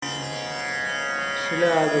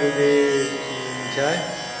शिला गुरुदेव की जय,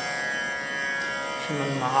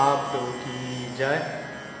 श्रीमन महाप्रभु की जय,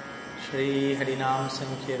 श्री हरिनाम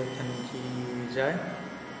संकीर्तन की जय,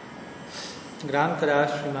 ग्रंथराज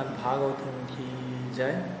श्रीमद् भागवतम की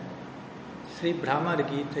जय, श्री भ्रमर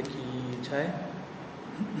गीत की जय,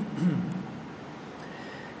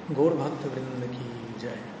 गौर भक्त वृंद की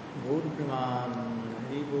जय, गौर प्रेमान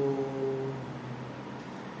हरि बोल।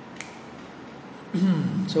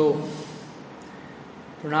 So,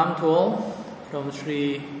 pranam to all from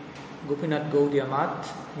Sri Gopinath Gaudiya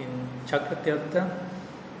Math in Chakratirtha,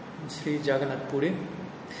 Sri Jagannath Puri.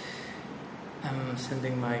 I'm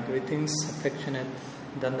sending my greetings, affectionate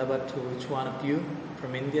Dandavat to each one of you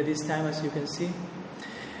from India this time, as you can see.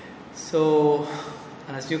 So,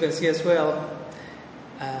 and as you can see as well,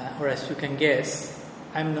 or as you can guess,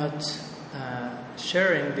 I'm not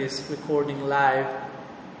sharing this recording live,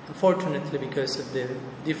 unfortunately, because of the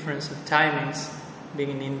difference of timings,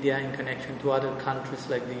 being in India in connection to other countries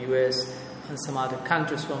like the US and some other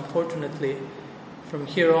countries. So unfortunately, from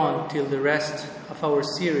here on till the rest of our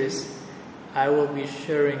series, I will be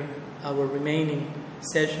sharing our remaining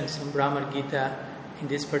sessions on Brahmar Gita in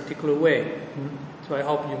this particular way. So I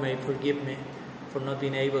hope you may forgive me for not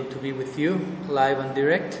being able to be with you live and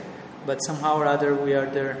direct, but somehow or other we are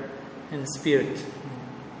there in spirit.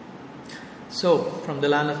 So, from the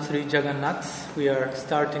land of Sri Jagannath, we are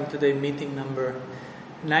starting today meeting number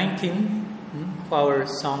 19 of our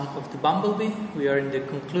Song of the Bumblebee. We are in the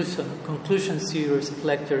conclusion series of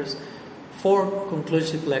lectures, 4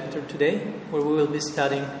 conclusive lecture today, where we will be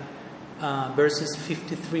studying verses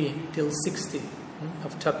 53 till 60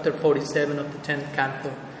 of chapter 47 of the 10th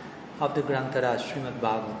canto of the Grantaraj Srimad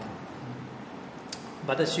Bhagavatam.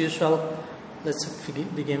 But as usual, let's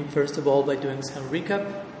begin first of all by doing some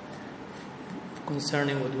recap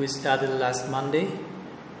concerning what we studied last Monday.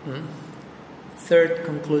 Third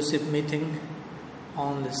conclusive meeting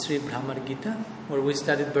on the Sri Brahmar Gita, where we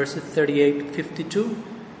studied verses 38-52,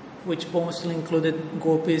 which mostly included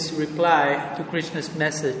Gopi's reply to Krishna's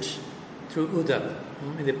message through Uddhava.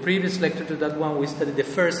 In the previous lecture to that one, we studied the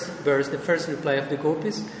first verse, the first reply of the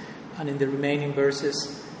Gopis, and in the remaining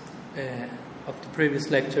verses of the previous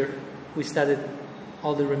lecture, we studied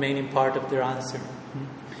all the remaining part of their answer.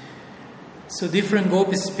 So different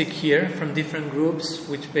gopis speak here from different groups,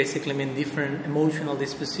 which basically mean different emotional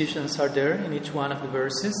dispositions are there in each one of the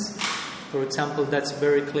verses. For example, that's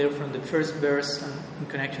very clear from the first verse and in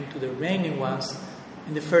connection to the remaining ones.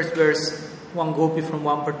 In the first verse, one gopi from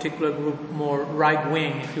one particular group, more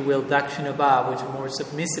right-wing, if you will, Dakshinabha, which is more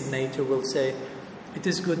submissive nature, will say, "It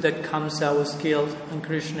is good that Kamsa was killed and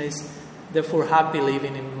Krishna is therefore happy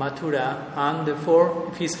living in Mathura, and therefore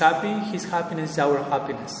if he's happy, his happiness is our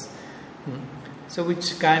happiness." So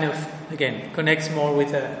which kind of, again, connects more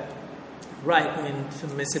with a right-wing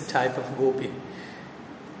submissive type of gopi.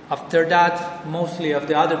 After that, mostly of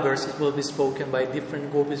the other verses will be spoken by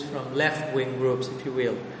different gopis from left-wing groups, if you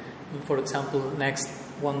will. For example, next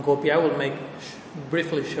one gopi, I will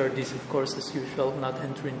briefly share this, of course, as usual, not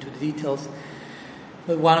enter into the details.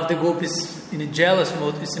 But one of the gopis in a jealous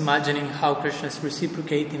mode is imagining how Krishna is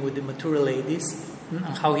reciprocating with the Mathura ladies,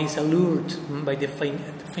 and how he's allured by the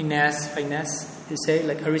finesse, you say,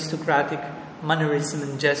 like aristocratic mannerism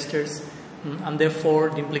and gestures. And therefore,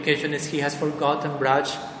 the implication is he has forgotten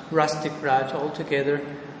Braj, rustic Braj altogether.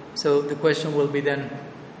 So the question will be then,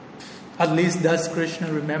 at least does Krishna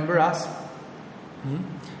remember us?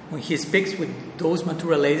 When he speaks with those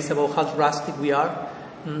Mathura ladies about how rustic we are,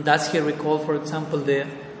 does he recall, for example, the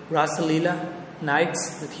Rasa Leela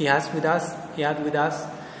nights that he had with us?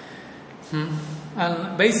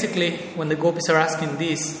 And basically, when the gopis are asking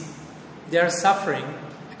this, they are suffering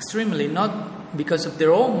extremely, not because of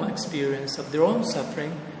their own experience, of their own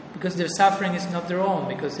suffering, because their suffering is not their own,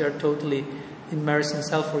 because they are totally immersed in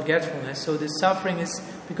self-forgetfulness. So the suffering is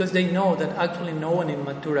because they know that actually no one in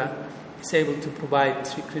Mathura is able to provide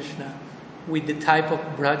Sri Krishna with the type of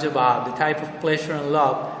Brajabhav, the type of pleasure and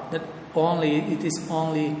love that it is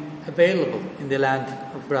only available in the land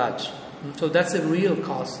of Braj. So that's the real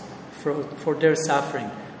cause for their suffering.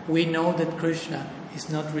 We know that Krishna is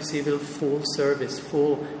not receiving full service,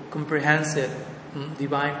 full comprehensive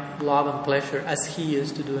divine love and pleasure as he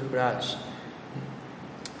used to do in Braj.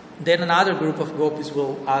 Then another group of gopis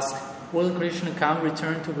will ask, will Krishna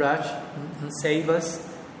return to Braj and save us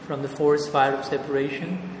from the forest fire of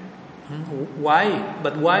separation? Why?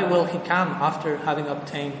 But why will he come after having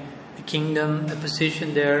obtained a kingdom, a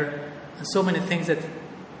position there, and so many things that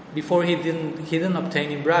before he didn't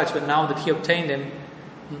obtain in Braj, but now that he obtained them,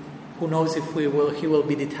 who knows if he will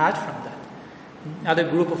be detached from that. Other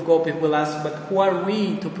group of gopis will ask, but who are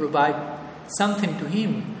we to provide something to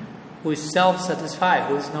him who is self-satisfied,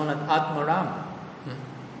 who is known as Atmaram.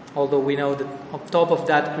 Although we know that on top of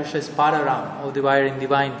that, Krishna is Pararam, or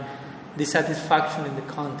divine dissatisfaction in the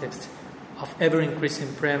context of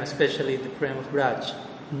ever-increasing prem, especially the prem of Braj.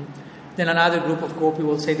 Then another group of gopi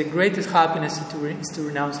will say the greatest happiness is to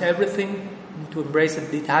renounce everything, to embrace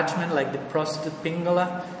a detachment like the prostitute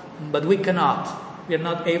Pingala, but we cannot. We are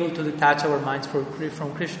not able to detach our minds from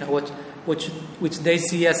Krishna, which they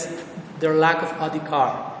see as their lack of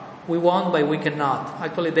adhikar. We want, but we cannot.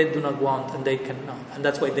 Actually, they do not want, and they cannot, and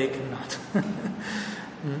that's why they cannot.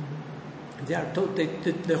 They are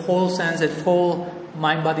the whole sense, that whole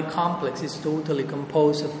mind-body complex is totally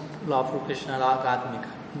composed of love for Krishna, Ragatmika.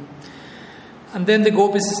 And then the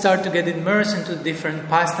gopis start to get immersed into different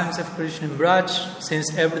pastimes of Krishna in Braj,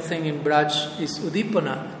 since everything in Braj is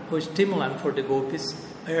udipana, or stimulant for the gopis.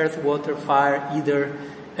 Earth, water, fire, ether,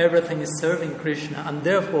 everything is serving Krishna, and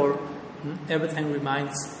therefore everything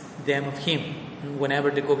reminds them of him.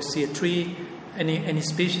 Whenever the gopis see a tree, any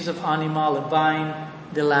species of animal, a vine,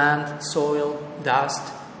 the land, soil,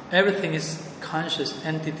 dust, everything is conscious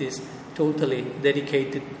entities totally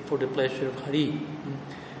dedicated for the pleasure of Hari.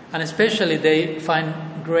 And especially they find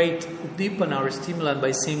great udipana or stimulant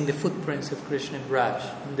by seeing the footprints of Krishna in Braj.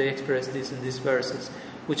 And they express this in these verses,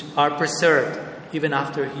 which are preserved even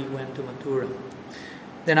after he went to Mathura.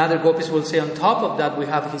 Then other gopis will say, on top of that, we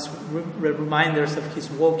have his reminders of his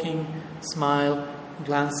walking, smile,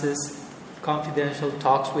 glances, confidential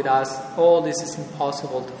talks with us. All this is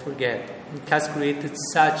impossible to forget. It has created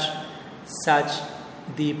such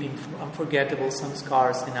deep, unforgettable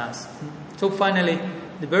samskars in us. So finally,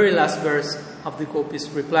 the very last verse of the gopis'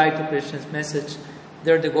 reply to Krishna's message,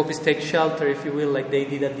 there the gopis take shelter, if you will, like they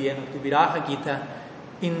did at the end of the Viraha Gita,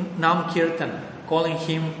 in Nam Kirtan,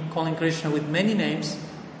 calling Krishna with many names,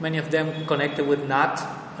 many of them connected with Nath,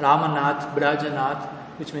 Ramanath, Brajanath,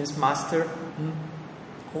 which means master,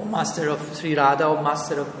 or master of Sri Radha, or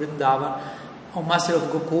master of Vrindavan, or master of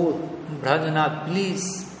Gokul. Brajanath,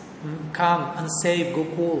 please come and save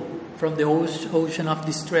Gokul from the ocean of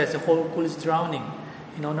distress. The whole Gokul is drowning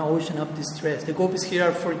in an ocean of distress. The gopis here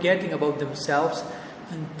are forgetting about themselves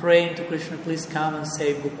and praying to Krishna, please come and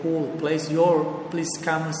save Gokul. Please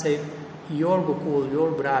come and save your Gokul,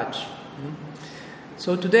 your Braj.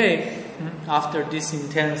 So today, after this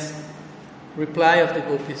intense reply of the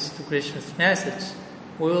gopis to Krishna's message,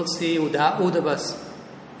 we will see Uddhava's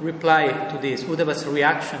reply to this, Uddhava's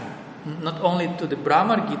reaction, not only to the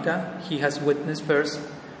Brahmar Gita he has witnessed first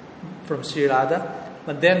from Sri Radha,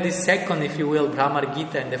 but then this second, if you will, Brahmar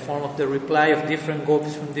Gita in the form of the reply of different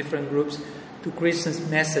gopis from different groups to Krishna's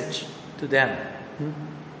message to them.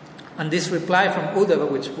 And this reply from Uddhava,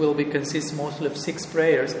 which will consist mostly of 6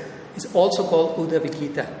 prayers, is also called Uddhava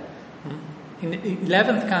Gita. In the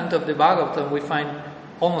 11th canto of the Bhagavatam, we find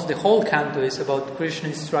almost the whole canto is about Krishna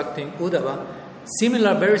instructing Uddhava,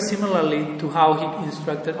 very similarly to how he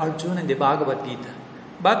instructed Arjuna in the Bhagavad Gita,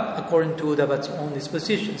 but according to Uddhava's own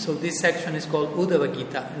disposition. So this section is called Uddhava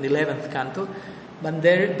Gita in the 11th canto. But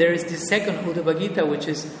there is the second Uddhava Gita, which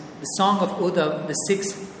is the song of Uddhava, the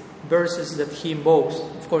 6 verses that he invokes.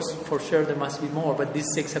 Of course, for sure there must be more, but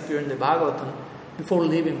these 6 appear in the Bhagavatam before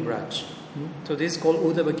leaving Braj. So this is called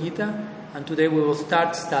Uddhava Gita, and today we will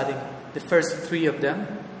start studying the first 3 of them.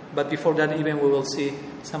 But before that, even we will see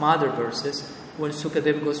some other verses when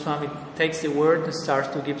Sukadeva Goswami takes the word and starts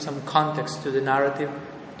to give some context to the narrative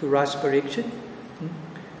to Raj Parikshit.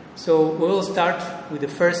 So we will start with the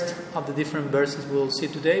first of the different verses we will see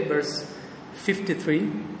today, verse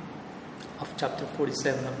 53 of chapter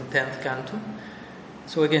 47 of the 10th canto.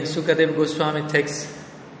 So again, Sukadeva Goswami takes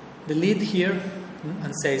the lead here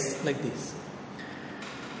and says like this.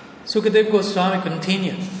 Sukadeva Goswami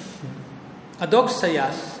continued.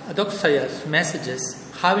 Adoksaya's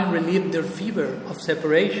messages having relieved their fever of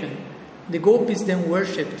separation, the gopis then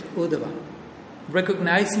worshipped Uddhava,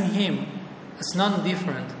 recognizing him as none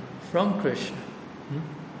different from Krishna.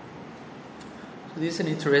 So this is an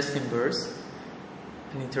interesting verse,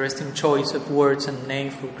 an interesting choice of words and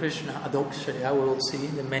name for Krishna, Adokshaya. We will see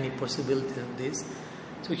the many possibilities of this.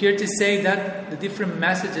 So here to say that the different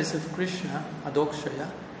messages of Krishna,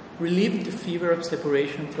 Adokshaya, relieved the fever of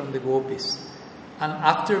separation from the gopis. And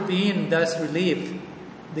after being thus relieved,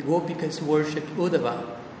 the gopikas worshipped Uddhava,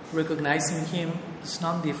 recognizing him as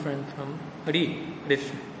none different from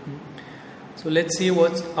Krishna. So let's see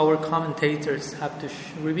what our commentators have to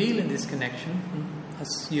reveal in this connection.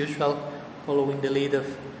 As usual, following the lead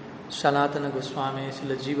of Sanatana Goswami,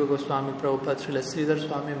 Srila Jiva Goswami Prabhupada, Srila Sridhar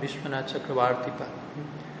Swami, and Vishwanath Chakravarti.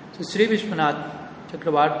 So Sri Vishwanath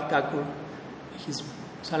Chakravarti Thakur, his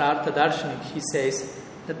Sarartha Darshanik, he says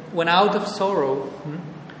that when out of sorrow,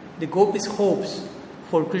 the gopis' hopes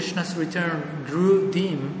for Krishna's return grew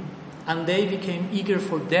dim and they became eager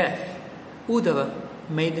for death, Uddhava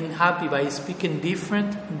made them happy by speaking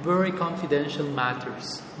different, very confidential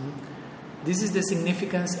matters. This is the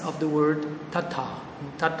significance of the word tata.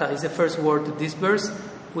 Tata is the first word of this verse,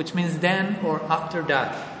 which means then or after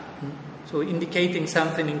that. So indicating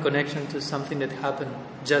something in connection to something that happened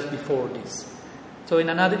just before this. So in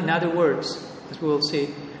other words, as we will see,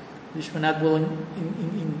 Vishwanath will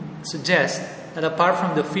suggest that apart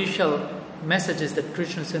from the official messages that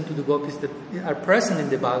Krishna sent to the gopis that are present in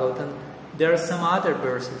the Bhagavatam, there are some other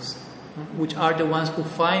verses which are the ones who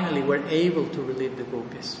finally were able to relieve the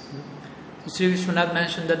gopis. Sri Vishwanath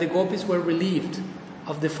mentioned that the gopis were relieved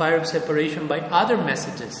of the fire of separation by other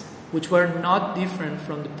messages which were not different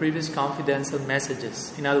from the previous confidential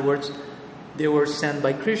messages. In other words, they were sent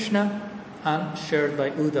by Krishna and shared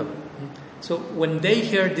by Uddhava. So when they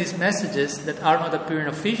hear these messages that are not appearing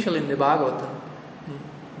officially in the Bhagavatam,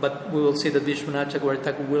 but we will see that Vishwanath Chakravarti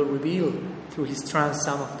Thakur will reveal through his trance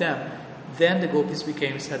some of them, then the gopis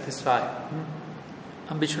became satisfied.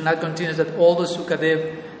 And Vishwanath continues that although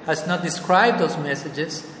Sukadev has not described those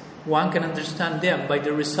messages, one can understand them by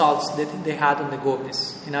the results that they had on the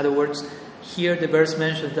gopis. In other words, here the verse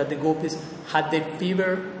mentions that the gopis had the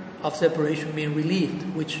fever of separation being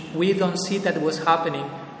relieved, which we don't see that was happening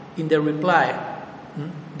in the reply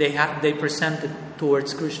they presented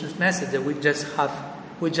towards Krishna's message that we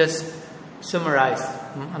just summarized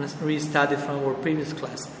and re-studied from our previous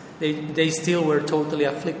class. They still were totally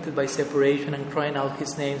afflicted by separation and crying out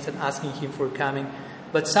his names and asking him for coming.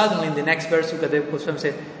 But suddenly in the next verse, Sukadev Goswami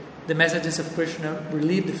said, the messages of Krishna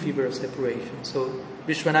relieve the fever of separation. So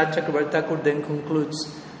Vishwanath Chakravarti Thakur then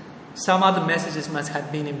concludes, some other messages must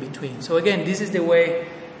have been in between. So again, this is the way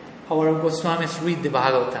our Goswamis read the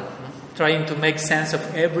Bhagavatam, trying to make sense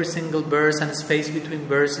of every single verse and space between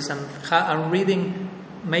verses and reading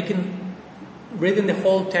the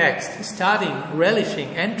whole text, studying, relishing,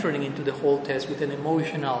 entering into the whole text with an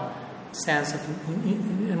emotional sense of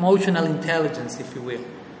emotional intelligence, if you will,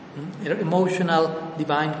 emotional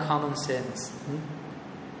divine common sense.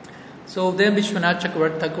 So then Vishwanath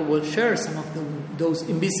Chakravarti Thakur will share some of those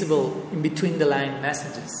invisible, in between the line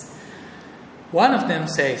messages. One of them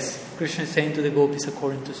says, Krishna is saying to the gopis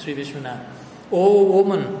according to Sri Vishwanath, "O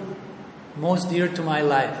woman, most dear to my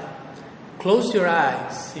life, close your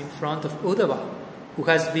eyes in front of Uddhava, who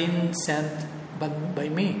has been sent by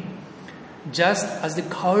me. Just as the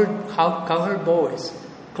cowherd boys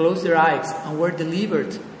closed their eyes and were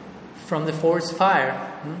delivered from the forest fire."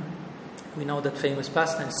 We know that famous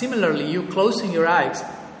pastime. Similarly, you closing your eyes,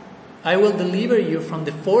 I will deliver you from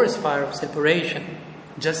the forest fire of separation.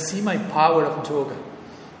 Just see my power of yoga.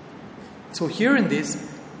 So hearing this,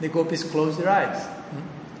 the gopis close their eyes.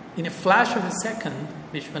 In a flash of a second,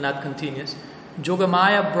 Vishwanath continues,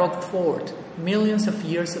 Yogamaya brought forth millions of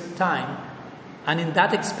years of time, and in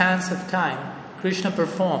that expanse of time, Krishna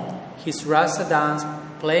performed his rasa dance,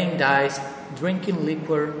 playing dice, drinking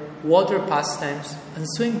liquor, water pastimes, and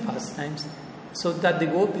swing pastimes, so that the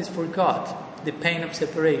gopis forgot the pain of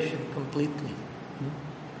separation completely.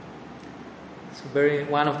 So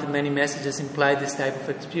one of the many messages imply this type of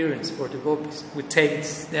experience for the gopis, which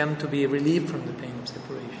takes them to be relieved from the pain of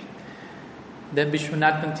separation. Then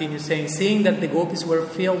Vishwanath continues saying, seeing that the gopis were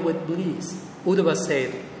filled with bliss, Uddhava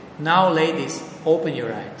said, "Now, ladies, open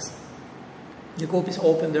your eyes." The gopis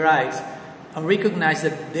opened their eyes and recognized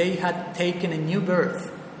that they had taken a new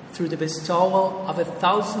birth through the bestowal of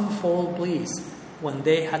 1,000-fold bliss when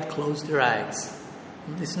they had closed their eyes.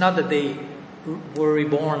 It's not that they were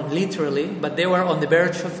reborn literally, but they were on the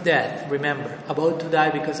verge of death, remember, about to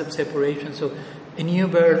die because of separation. So a new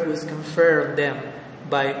birth was conferred on them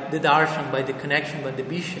by the darshan, by the connection, by the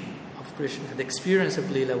vision of Krishna, the experience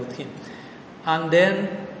of Leela with him. And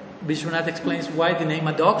then Vishwanath explains why the name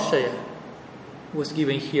Adakshaya was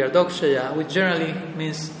given here. Adakshaya, which generally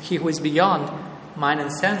means he who is beyond mind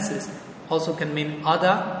and senses, also can mean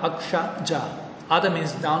Ada, Aksha, Ja. Ada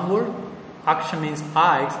means downward, Aksha means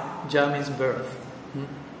eyes, Ja means birth.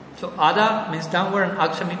 So Ada means downward and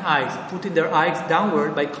Aksha means eyes. Putting their eyes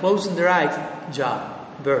downward by closing their eyes, Ja,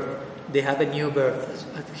 birth. They have a new birth,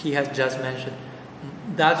 as he has just mentioned.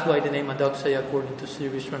 That's why the name Adakshaya, according to Sri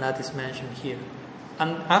Vishwanath, is mentioned here.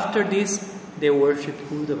 And after this, they worshipped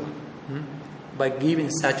Uddhava by giving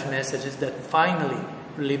such messages that finally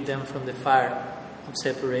relieved them from the fire of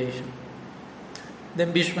separation.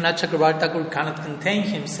 Then Vishwanath Chakravarti Thakur cannot contain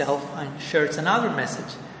himself and shares another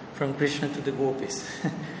message from Krishna to the gopis.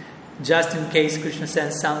 Just in case Krishna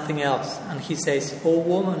sends something else. And he says, "O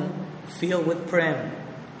woman filled with prem,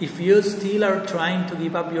 if you still are trying to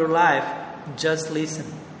give up your life, just listen.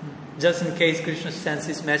 Just in case Krishna sends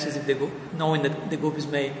his message, knowing that the gopis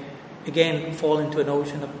may again fall into an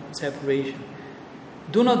ocean of separation.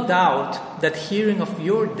 Do not doubt that hearing of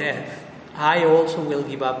your death, I also will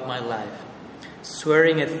give up my life.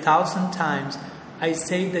 Swearing 1,000 times, I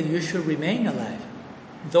say that you should remain alive.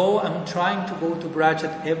 Though I'm trying to go to Braj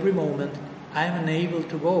at every moment, I am unable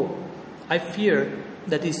to go. I fear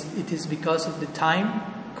that it is because of the time,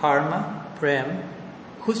 karma, prem,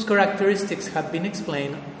 whose characteristics have been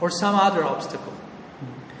explained, or some other obstacle.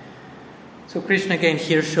 So Krishna again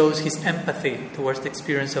here shows his empathy towards the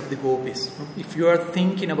experience of the gopis. If you are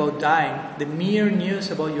thinking about dying, the mere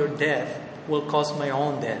news about your death will cause my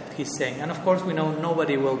own death, he's saying. And of course we know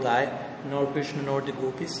nobody will die, nor Krishna nor the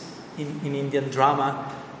gopis. In Indian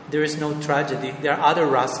drama, there is no tragedy. There are other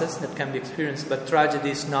rasas that can be experienced, but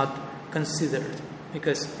tragedy is not considered,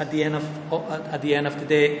 because at the end of the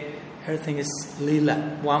day, everything is lila,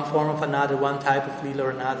 one form of another, one type of lila or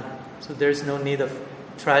another. So there is no need of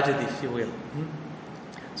tragedy, if you will.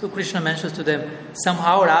 So Krishna mentions to them,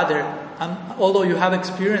 somehow or other, although you have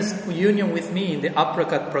experienced union with me in the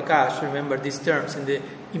aprakat prakash, remember these terms, in the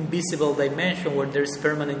invisible dimension where there is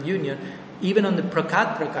permanent union, even on the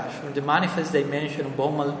prakat prakash, or the manifest dimension of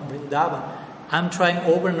Bhaumal Vrindavan, I'm trying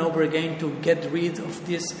over and over again to get rid of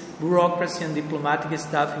this bureaucracy and diplomatic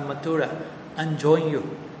stuff in Mathura and join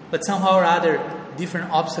you. But somehow or other, different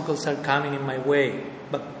obstacles are coming in my way.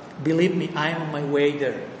 But believe me, I am on my way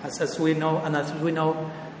there. As we know,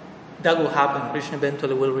 that will happen. Krishna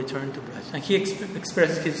eventually will return to Braj. And he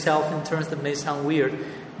expresses himself in terms that may sound weird.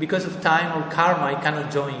 Because of time or karma, I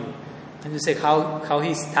cannot join you. And you say, how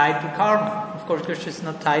he's tied to karma? Of course, Krishna is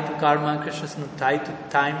not tied to karma. Krishna is not tied to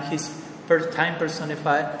time. He's time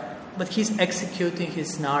personified. But he's executing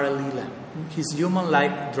his Nara Leela, his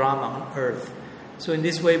human-like drama on earth. So in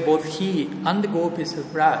this way, both he and the gopis of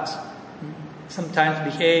Braj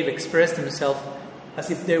sometimes express themselves as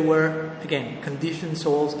if they were, again, conditioned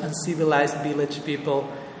souls, uncivilized village people,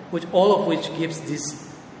 all of which gives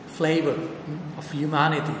this flavor of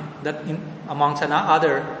humanity that, amongst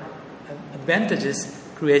other advantages,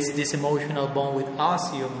 creates this emotional bond with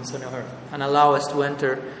us humans on earth and allow us to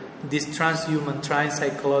enter this transhuman,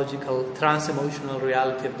 trans-psychological, trans-emotional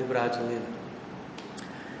reality of the Braja Leela.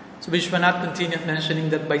 So Vishwanath continues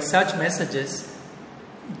mentioning that by such messages,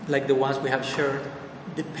 like the ones we have shared,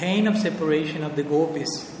 the pain of separation of the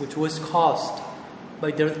gopis, which was caused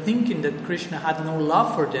by their thinking that Krishna had no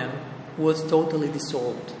love for them, was totally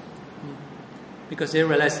dissolved. Because they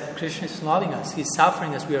realized Krishna is loving us, he's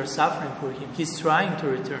suffering as we are suffering for him, he's trying to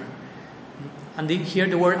return. And here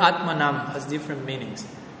the word Atmanam has different meanings.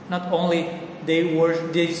 Not only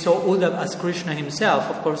they saw Uddhav as Krishna himself,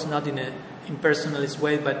 of course not in a impersonalist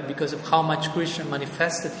way, but because of how much Krishna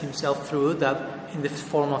manifested himself through Uddhav in the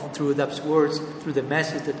form of through Uddhav's words, through the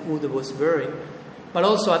message that Uddhav was bearing. But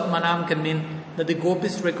also Atmanam can mean that the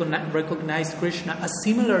gopis recognized Krishna as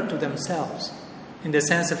similar to themselves, in the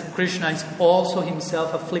sense of Krishna is also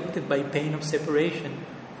himself afflicted by pain of separation,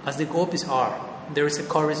 as the gopis are. There is a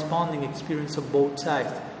corresponding experience of both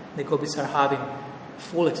sides. The gopis are having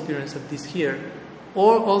full experience of this here.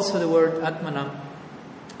 Or also the word Atmanam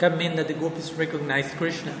can mean that the gopis recognize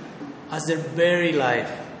Krishna as their very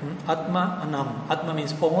life. Atma, Anam. Atma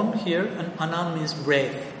means own here, and Anam means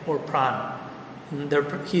breath or prana.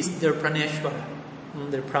 He's their Praneshwara,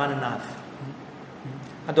 their Prananath.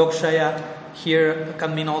 Adokshaya here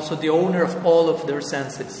can mean also the owner of all of their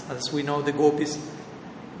senses. As we know, the gopis,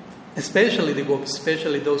 especially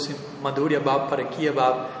those in Madhurya Bhav, Parakya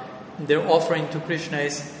Bhav, their offering to Krishna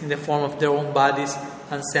is in the form of their own bodies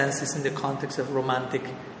and senses in the context of romantic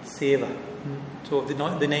seva. So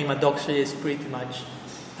the name Adokshaya is pretty much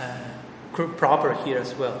proper here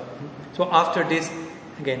as well. So after this,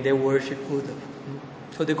 again, they worship Uddhav.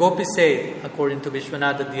 So the gopis say, according to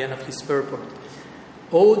Vishwanath at the end of his purport,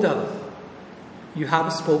 O Uddhav, you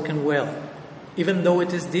have spoken well. Even though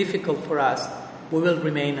it is difficult for us, we will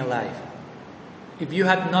remain alive. If you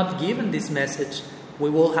had not given this message, we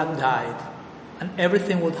will have died, and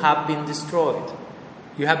everything would have been destroyed.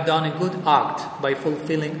 You have done a good act by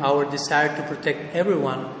fulfilling our desire to protect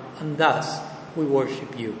everyone, and thus we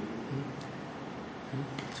worship you.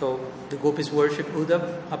 So the gopis worship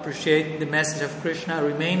Uddhav, appreciate the message of Krishna,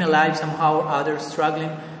 remain alive somehow or other,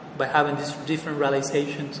 struggling by having these different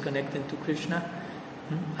realizations connected to Krishna,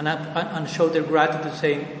 and show their gratitude,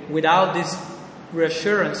 saying, without this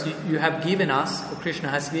reassurance you have given us, or Krishna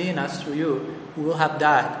has given us through you, we will have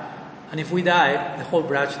died. And if we die, the whole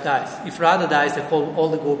Braj dies. If Radha dies, all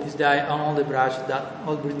the gopis die, and all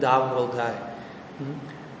Vrindavan will die.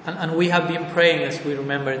 And we have been praying, as we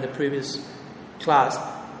remember in the previous class,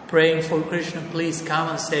 praying for Krishna, please come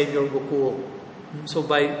and save your Gokul. So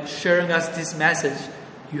by sharing us this message,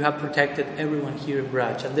 you have protected everyone here in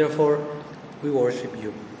Braj, and therefore we worship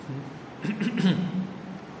you.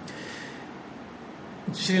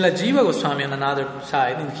 Srila Jiva Goswami, on another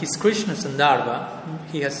side, in his Krishna Sandarbha,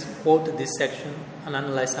 he has quoted this section and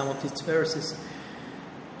analyzed some of its verses.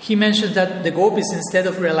 He mentions that the gopis, instead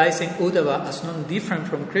of realizing Uddhava as not different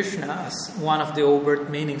from Krishna, as one of the overt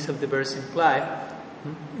meanings of the verse imply,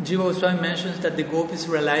 Jiva Goswami mentions that the gopis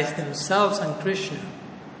realized themselves and Krishna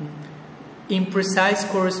in precise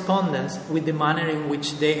correspondence with the manner in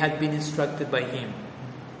which they had been instructed by him.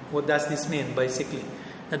 What does this mean, basically?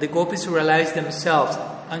 That the gopis realized themselves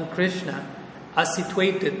and Krishna as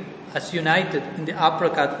situated, as united in the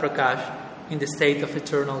aprakat prakash, in the state of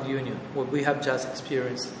eternal union, what we have just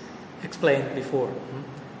explained before.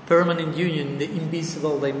 Permanent union in the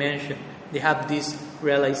invisible dimension. They have this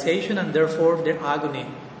realization, and therefore their agony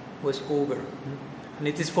was over. And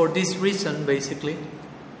it is for this reason, basically,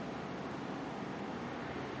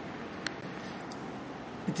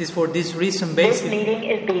 This meeting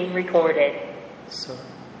is being recorded. Sorry.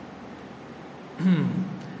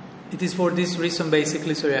 It is for this reason,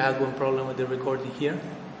 basically, sorry, I had one problem with the recording here,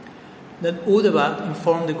 that Uddhava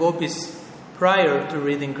informed the gopis prior to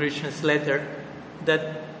reading Krishna's letter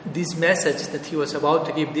that this message that he was about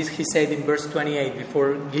to give, this he said in verse 28,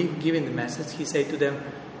 before giving the message, he said to them,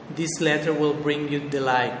 this letter will bring you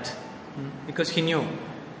delight. Because he knew,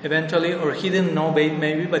 eventually, or he didn't know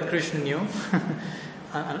maybe, but Krishna knew,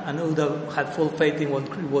 and Uddhava had full faith in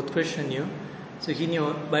what Krishna knew. So he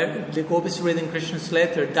knew by the gopis reading Krishna's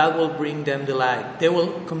letter, that will bring them delight. Their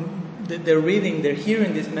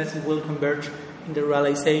hearing this message will converge in the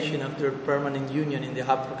realization of their permanent union in the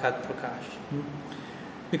aprakat prakash.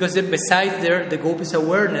 Because besides the gopis'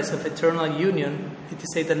 awareness of eternal union, it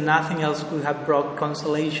is said that nothing else could have brought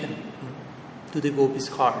consolation to the gopis'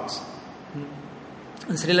 hearts.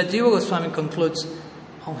 And Srila Jiva Goswami concludes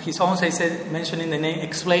on his own side,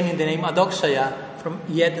 explaining the name Adokshaya from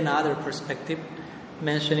yet another perspective,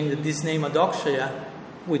 mentioning that this name Adokshaya,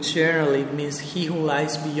 which generally means he who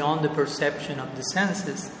lies beyond the perception of the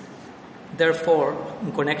senses, therefore,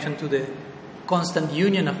 in connection to the constant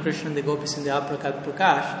union of Krishna and the gopis in the aprakat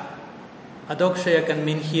prakash, Adokshaya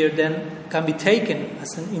can be taken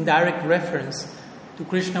as an indirect reference to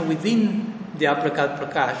Krishna within the aprakat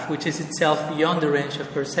prakash, which is itself beyond the range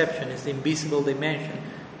of perception, is the invisible dimension.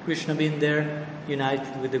 Krishna being there,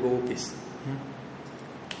 united with the gopis.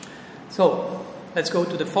 So, let's go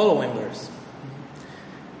to the following verse.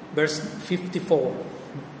 Verse 54.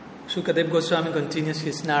 Sukadeva Goswami continues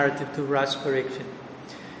his narrative to Raj Parikshit.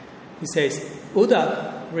 He says,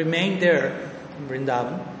 Uddhava remained there in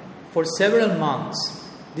Vrindavan for several months,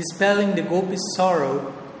 dispelling the gopis'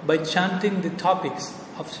 sorrow by chanting the topics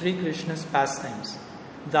of Sri Krishna's pastimes.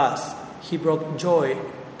 Thus, he brought joy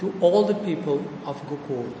to all the people of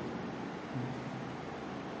Gokul.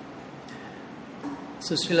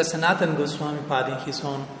 So Srila Sanatana Goswami Pad, in his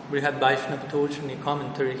own Brihad Vaishnava Tochani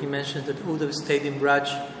commentary, he mentions that Uddhava stayed in Braj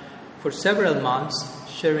for several months,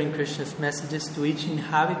 sharing Krishna's messages to each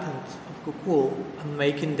inhabitant of Gokul and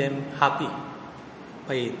making them happy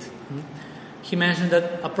by it. He mentioned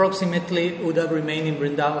that approximately Uddhava remained in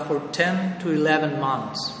Vrindavan for 10 to 11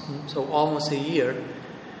 months, so almost a year,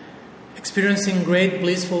 experiencing great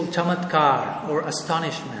blissful chamatkar or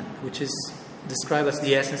astonishment, which is described as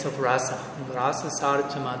the essence of rasa. Rasa sar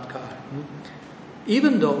chamatkar.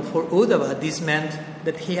 Even though for Uddhava this meant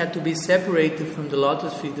that he had to be separated from the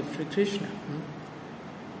lotus feet of Sri Krishna.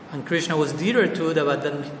 And Krishna was dearer to Uddhava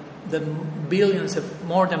than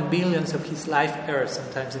more than billions of his life years,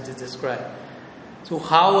 sometimes it is described. So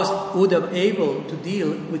how was Uddhava able to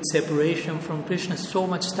deal with separation from Krishna so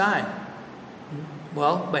much time?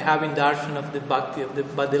 Well, by having darshan of the bhakti,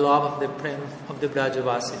 by the love of the prem of the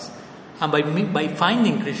Brajavasis. And by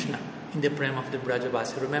finding Krishna in the prem of the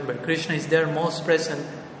Brajavasi. Remember, Krishna is there most present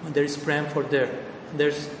when there is prem for there.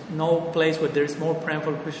 There's no place where there is more prem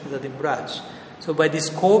for Krishna than in Braj. So by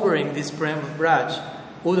discovering this prem of Braj,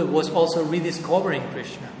 Uddhava was also rediscovering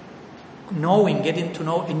Krishna. Getting to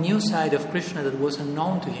know a new side of Krishna that was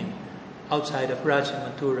unknown to him outside of Braj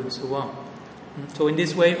and Mathura and so on. So in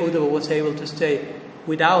this way, Uddhava was able to stay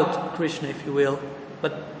without Krishna, if you will,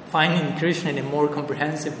 but finding Krishna in a more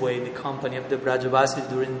comprehensive way, the company of the Brajavasis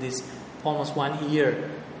during this almost 1 year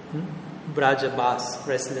Brajabas,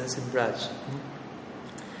 residence in Braj.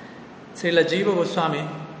 Srila Jiva Goswami,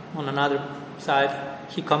 on another side,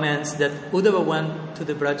 he comments that Uddhava went to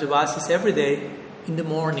the Brajavasis every day in the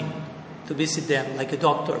morning to visit them like a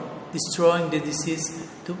doctor destroying the disease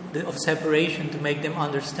of separation to make them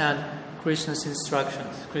understand Krishna's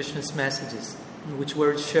instructions, Krishna's messages, which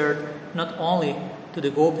were shared not only to the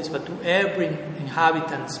gopis but to every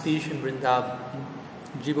inhabitant species in Vrindavan.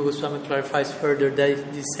 Jiva Goswami clarifies further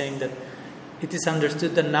that he's saying that it is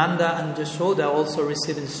understood that Nanda and Yashoda also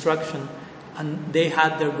received instruction and they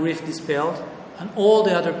had their grief dispelled, and all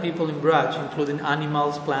the other people in Braj, including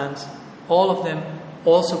animals, plants, all of them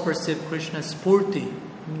also perceived Krishna's Spurti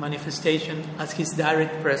manifestation as his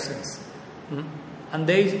direct presence. And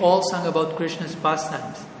they all sang about Krishna's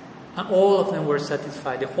pastimes, and all of them were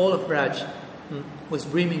satisfied. The whole of Braj was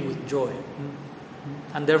brimming with joy.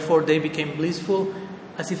 And therefore they became blissful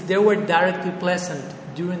as if they were directly present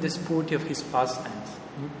during the Spurti of his pastimes.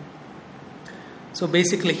 So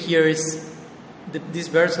basically here is this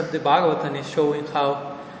verse of the Bhagavatam is showing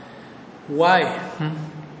why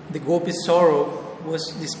the Gopi's sorrow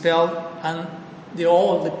was dispelled and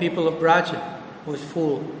all the people of Braja was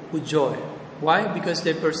full with joy. Why? Because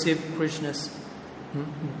they perceived Krishna's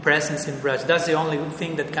presence in Braj. That's the only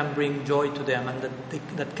thing that can bring joy to them and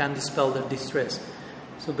that can dispel their distress.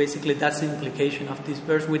 So basically that's the implication of this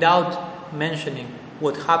verse, without mentioning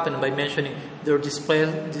what happened, by mentioning their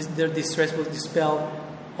distress was dispelled,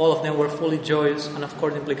 all of them were fully joyous, and of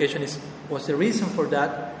course the implication was the reason for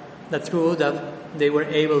that through Uddhav they were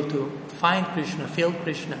able to find Krishna, feel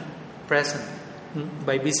Krishna present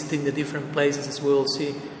by visiting the different places, as we will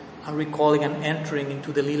see, and recalling and entering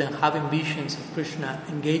into the Leela and having visions of Krishna,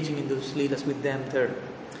 engaging in those Leelas with them there.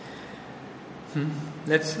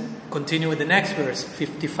 Let's continue with the next verse,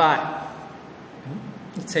 55.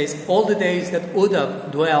 It says, all the days that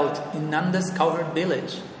Uddhav dwelt in Nanda's cowherd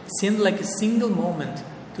village seemed like a single moment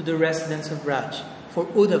to the residents of Braj, for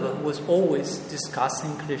Uddhava was always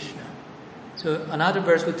discussing Krishna. So another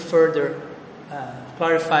verse which further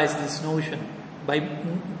clarifies this notion, by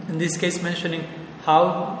in this case mentioning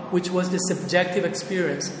which was the subjective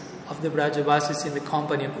experience of the Brajavasis in the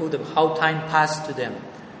company of Uddhava, how time passed to them.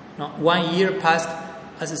 Now, 1 year passed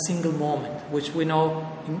as a single moment, which we know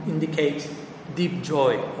indicates deep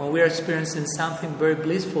joy. When we are experiencing something very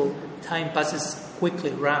blissful, time passes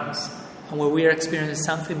quickly, runs. And when we are experiencing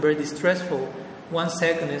something very distressful, 1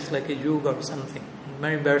 second is like a yuga or something.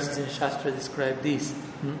 Many verses in Shastra describe this.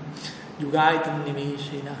 Yugaitam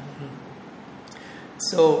nimishina.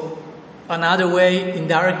 So, another way,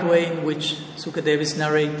 indirect way in which Sukadeva is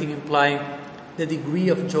narrating, implying the degree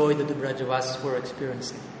of joy that the Brajavasis were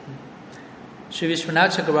experiencing. Sri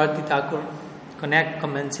Vishwanath Chakravarti Thakur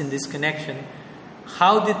comments in this connection,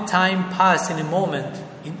 how did time pass in a moment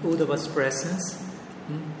in Uddhava's presence?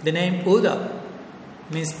 The name Uddhava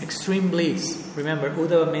means extreme bliss. Remember,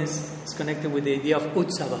 Uddhava it's connected with the idea of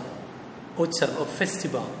Utsava, of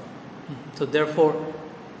festival. So therefore,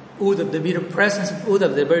 Uddhava, the mere presence of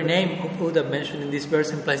Uddhava, the very name of Uddhava mentioned in this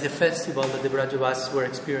verse implies the festival that the Brajavasis were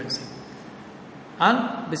experiencing.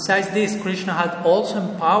 And besides this, Krishna had also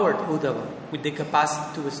empowered Uddhava with the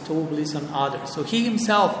capacity to bestow bliss on others. So he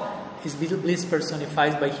himself is bliss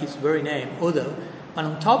personified by his very name, Uddhava. And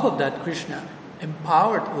on top of that, Krishna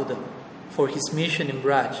empowered Uddhava for his mission in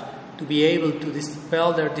Braj to be able to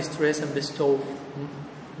dispel their distress and bestow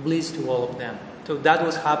bliss to all of them. So that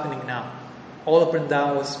was happening now. All of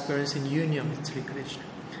Vrindavan was experiencing union with Sri Krishna.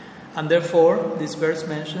 And therefore, this verse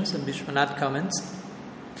mentions, and Vishwanath comments,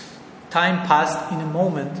 time passed in a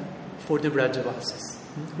moment for the Brajavasis,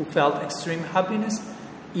 who felt extreme happiness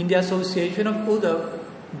in the association of Uddhava,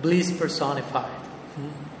 bliss personified.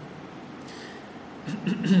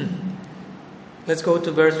 Let's go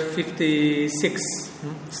to verse 56.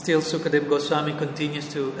 Still Sukadeva Goswami continues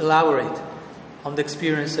to elaborate on the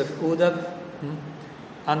experience of Uddhava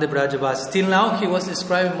and the Brajavasis. Till now he was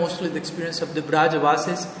describing mostly the experience of the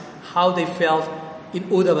Brajavasis, how they felt in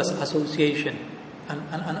Uddhava's association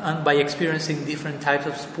and by experiencing different types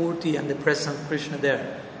of spurti and the presence of Krishna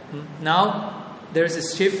there. Now there is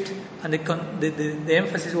a shift, and the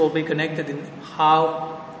emphasis will be connected in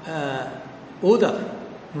how Uddhava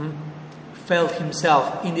felt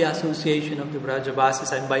himself in the association of the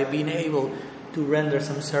Brajavasis, and by being able to render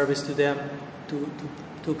some service to them,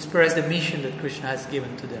 to express the mission that Krishna has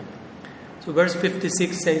given to them. So verse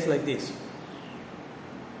 56 says like this.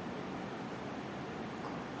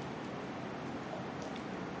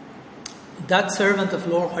 That servant of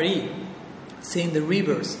Lord Hari, seeing the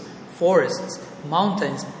rivers, forests,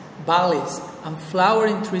 mountains, valleys, and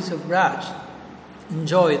flowering trees of Braj,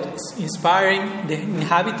 enjoyed inspiring the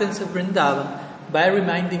inhabitants of Vrindavan by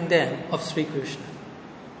reminding them of Sri Krishna.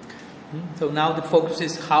 So now the focus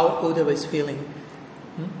is how Uddhava is feeling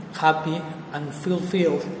happy and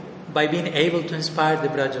fulfilled by being able to inspire the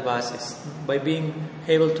Brajavasis, by being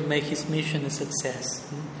able to make his mission a success.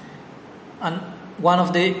 And one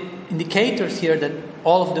of the indicators here that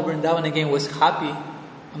all of the Vrindavan again was happy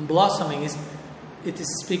and blossoming is, it is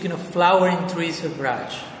speaking of flowering trees of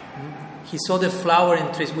Braj. He saw the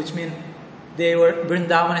flowering trees, which means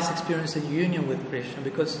Vrindavan is experiencing a union with Krishna,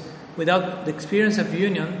 because without the experience of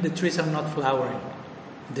union, the trees are not flowering.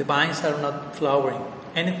 The vines are not flowering.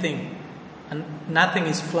 Anything and nothing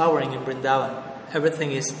is flowering in Vrindavan.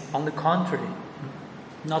 Everything is, on the contrary,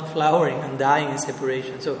 not flowering and dying in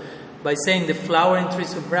separation. So, by saying the flowering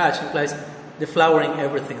trees of Braj implies the flowering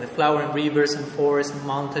everything, the flowering rivers and forests and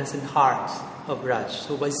mountains and hearts of Braj.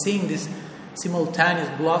 So, by seeing this simultaneous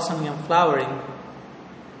blossoming and flowering,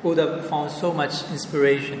 Uddhava found so much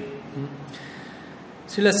inspiration.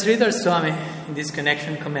 Srila Sridhar Swami in this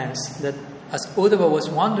connection comments that as Uddhava was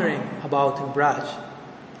wondering about in Braj,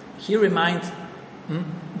 he reminded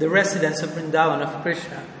the residents of Vrindavan of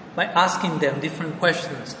Krishna by asking them different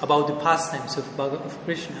questions about the pastimes of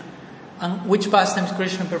Krishna, and which pastimes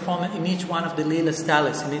Krishna performed in each one of the Leela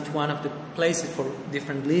stalis, in each one of the places for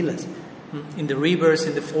different Leelas. In the rivers,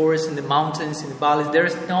 in the forests, in the mountains, in the valleys, there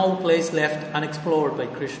is no place left unexplored by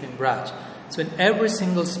Krishna in Braj. So in every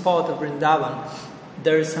single spot of Vrindavan,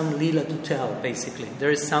 there is some Leela to tell, basically.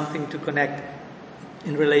 There is something to connect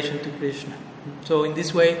in relation to Krishna. So in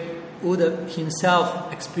this way, Uddhava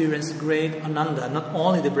himself experienced great Ananda. Not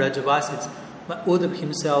only the Brajavasis, but Uddhava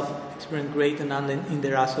himself experienced great Ananda in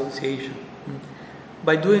their association.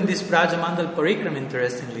 By doing this Brajamandal Parikram,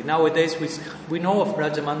 interestingly, nowadays we know of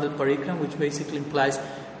Brajamandal Parikram, which basically implies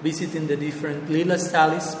visiting the different Leela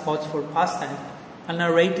stalis, spots for pastime, and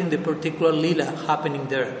narrating the particular Leela happening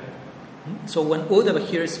there. So when Uddhava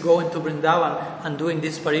here is going to Vrindavan and doing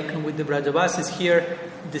this Parikram with the Brajavasis, here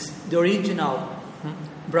the original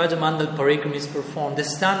Brajamandal Parikram is performed. The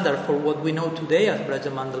standard for what we know today as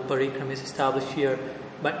Brajamandal Parikram is established here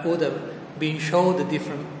by Uddhava, being shown the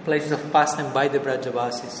different places of pastime by the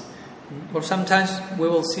Brajavasis. Or sometimes we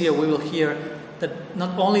will see or we will hear that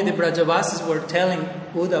not only the Brajavasis were telling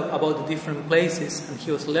Uddhava about the different places and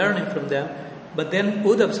he was learning from them, but then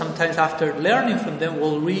Uddhava sometimes after learning from them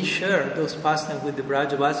will re-share those pastimes with the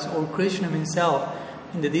Brajavasis, or Krishna himself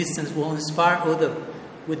in the distance will inspire Uddhava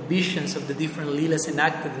with visions of the different Leelas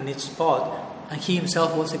enacted in each spot, and he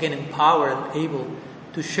himself was again empowered and able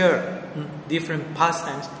to share different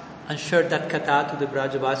pastimes and share that katha to the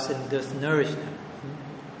Brajavasis and thus nourish them.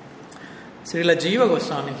 Srila Jiva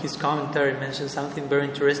Goswami in his commentary mentions something very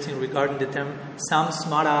interesting regarding the term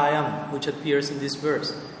samsmarayam, which appears in this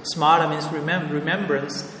verse. Smara means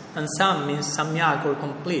remembrance, and sam means samyak or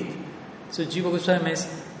complete. So Jiva Goswami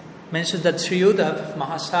mentions that Sri Uddhava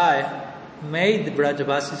Mahasaya made the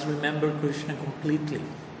Brajavasis remember Krishna completely.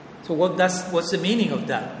 So what's the meaning of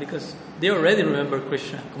that? Because they already remember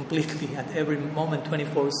Krishna completely at every moment,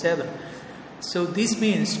 24/7. So this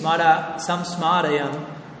means samsmarayam,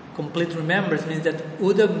 complete remembrance, means that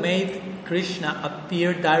Uddhava made Krishna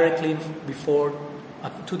appear directly before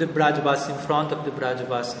to the Brajavasis, in front of the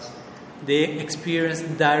Brajavasis. They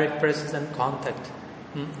experienced direct presence and contact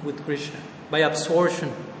with Krishna by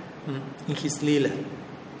absorption in his Leela.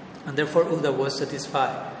 And therefore Uddhava was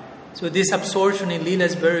satisfied. So this absorption in Leela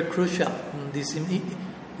is very crucial. This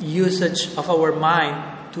usage of our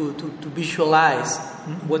mind to visualize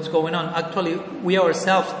what's going on. Actually, we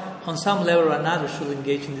ourselves, on some level or another, should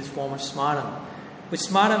engage in this form of smaran. With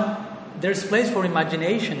smaran, there's place for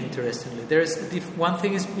imagination, interestingly. One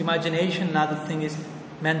thing is imagination, another thing is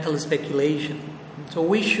mental speculation. So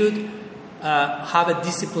we should have a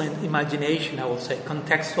disciplined imagination, I will say,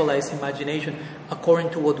 contextualized imagination,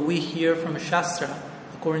 according to what we hear from Shastra,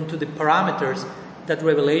 according to the parameters that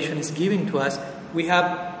revelation is giving to us.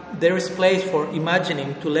 There is place for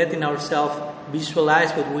imagining, to letting ourselves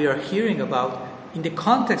visualize what we are hearing about in the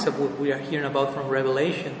context of what we are hearing about from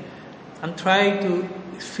revelation, and try to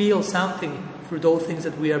feel something through those things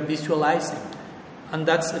that we are visualizing. And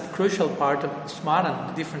that's a crucial part of smaran,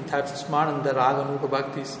 the different types of smaran that Raganuga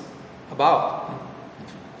Bhakti is about.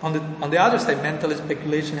 On the other side, mental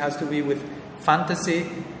speculation has to be with fantasy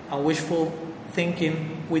and wishful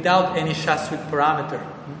thinking without any shastric parameter.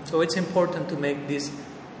 So it's important to make this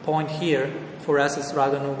point here for us as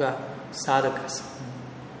Raganuga sadhakas.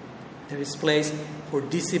 There is place for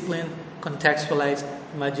discipline, contextualized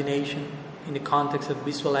imagination in the context of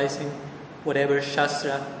visualizing whatever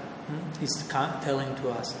Shastra is telling to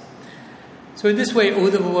us. So in this way,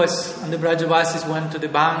 Uddhava and the Brajavasis went to the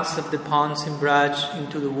banks of the ponds in Braj,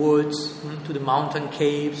 into the woods, to the mountain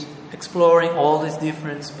caves, exploring all these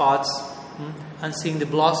different spots and seeing the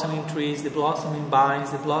blossoming trees, the blossoming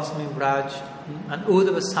vines, the blossoming Braj. And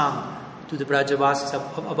Uddhava sang to the Brajavasis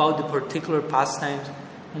about the particular pastimes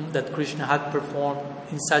that Krishna had performed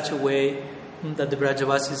in such a way that the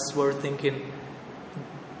Brajavasis were thinking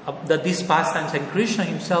that these pastimes and Krishna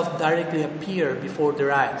himself directly appear before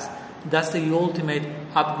their eyes. That's the ultimate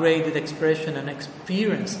upgraded expression and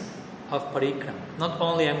experience of parikram. Not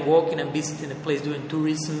only I'm walking and visiting a place, doing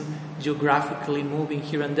tourism, geographically moving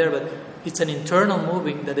here and there, but it's an internal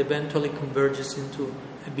moving that eventually converges into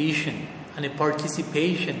a vision and a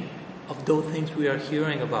participation of those things we are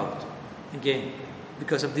hearing about. Again,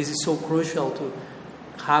 because of this is so crucial to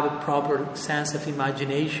have a proper sense of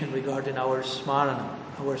imagination regarding our smarana,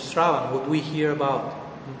 our shravan, what we hear about,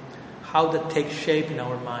 how that takes shape in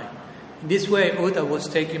our mind. In this way, Uddhava was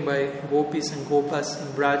taken by gopis and gopas in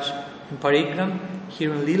Braj in Parikram,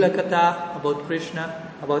 hearing Lila Katha about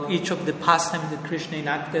Krishna, about each of the pastimes that Krishna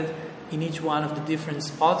enacted in each one of the different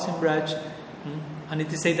spots in Braj. And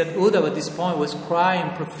it is said that Uddhava at this point was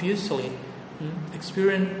crying profusely,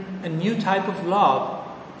 experiencing a new type of love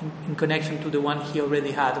in connection to the one he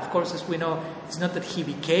already had. Of course, as we know, it's not that he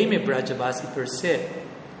became a Brajavasi per se.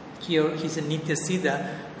 He's a Nitya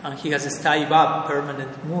Siddha, and he has a Sthayi Bhav,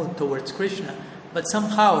 permanent mood towards Krishna. But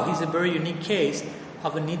somehow he's a very unique case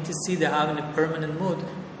of a Nitya Siddha having a permanent mood.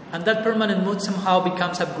 And that permanent mood somehow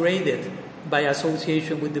becomes upgraded by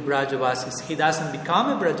association with the Brajavasis. He doesn't become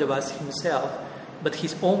a Brajavasi himself, but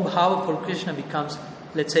his own bhava for Krishna becomes,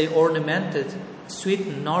 let's say, ornamented,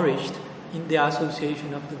 sweetened, nourished in the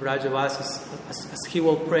association of the Brajavasis, as he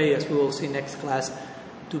will pray, as we will see next class,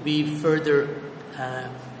 to be further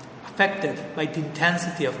affected by the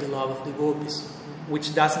intensity of the love of the gopis,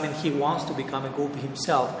 which doesn't mean he wants to become a gopi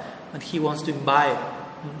himself, but he wants to imbibe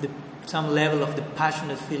some level of the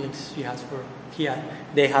passionate feelings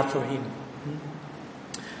they have for him.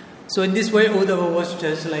 So in this way, Uddhava was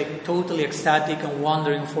just like totally ecstatic and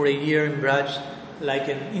wandering for a year in Braj like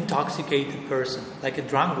an intoxicated person, like a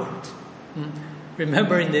drunkard.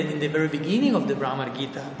 Remember in the very beginning of the Brahmar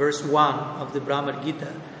Gita, verse 1 of the Brahmar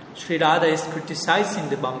Gita, Sri Radha is criticizing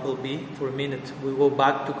the bumblebee. For a minute, we go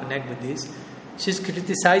back to connect with this. She's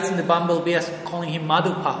criticizing the bumblebee as calling him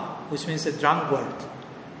Madhupa, which means a drunkard.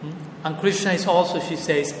 And Krishna is also, she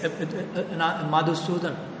says, a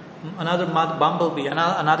Madhusudan, another bumblebee,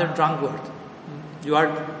 another drunkard. You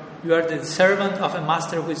are the servant of a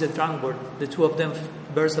master who is a drunkard. The two of them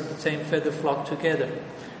birds of the same feather flock together.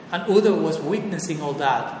 And Uddhava was witnessing all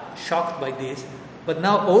that, shocked by this. But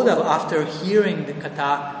now Uddhava, after hearing the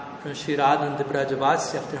katha from Sri Radha and the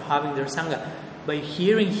Brajavasi, after having their sangha, by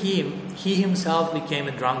hearing him, he himself became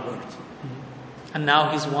a drunkard. And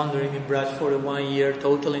now he's wandering in Braj for 1 year,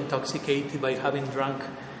 totally intoxicated by having drunk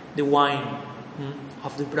the wine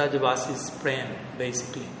of the Brajavasi's prem,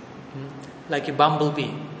 basically. Like a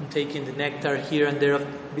bumblebee, taking the nectar here and there,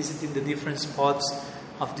 visiting the different spots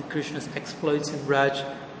of the Krishna's exploits in Braj,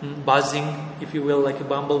 buzzing, if you will, like a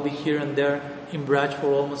bumblebee here and there in Braj for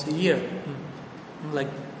almost a year. Like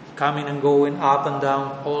coming and going, up and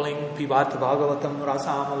down, falling, pibata bhagavatam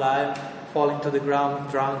rasamalaya, falling to the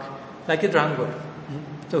ground, drunk, like a drunkard.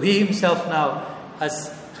 So he himself now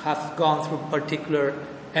has gone through particular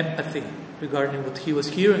empathy regarding what he was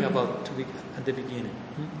hearing about at the beginning.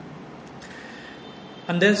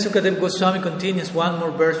 And then Sukadev Goswami continues one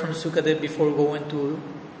more verse from Sukadev before going to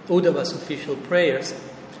Uddhava's official prayers.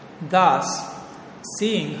 Thus,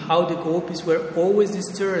 seeing how the gopis were always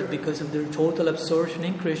disturbed because of their total absorption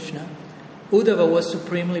in Krishna, Uddhava was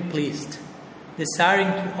supremely pleased. Desiring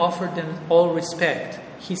to offer them all respect,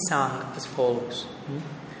 he sang as follows.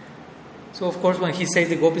 So, of course, when he says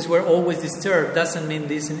the gopis were always disturbed, doesn't mean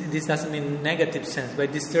this doesn't mean negative sense,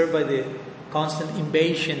 but disturbed by the constant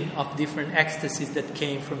invasion of different ecstasies that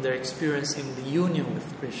came from their experiencing the union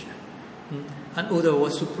with Krishna. And Uddhava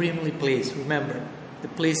was supremely pleased. Remember, the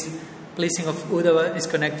pleasing of Uddhava is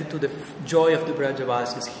connected to the joy of the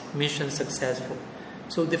Brajavasis, mission successful.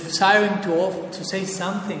 So desiring to say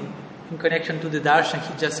something in connection to the darshan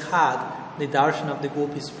he just had, the darshan of the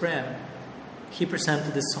Gopis Prem, he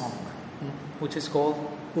presented the song, which is called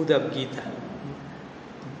Uddhava Gita.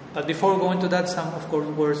 But before going to that, some, of course,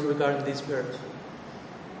 words regarding this verse.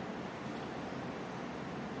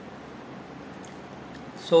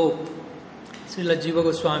 So, Srila Jiva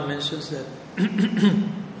Goswami mentions that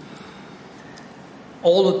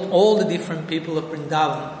all the different people of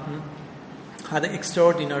Vrindavan had an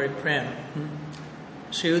extraordinary prem.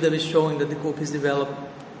 Sri Uddhava is showing that the gopis developed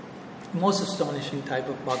the most astonishing type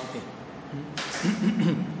of bhakti.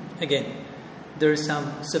 Again, there is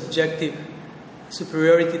some subjective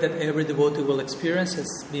superiority that every devotee will experience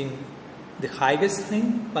as being the highest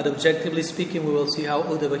thing, but objectively speaking, we will see how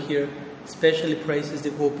Uddhava here especially praises the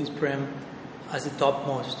Gopis' prem as the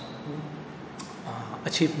topmost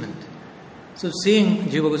achievement. So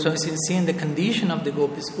Jiva Goswami, seeing the condition of the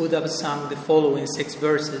Gopis, Uddhava sang the following 6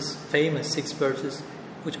 verses, famous 6 verses,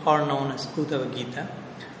 which are known as Uddhava Gita.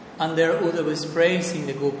 And there Uddhava is praising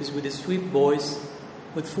the Gopis with a sweet voice,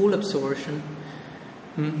 with full absorption.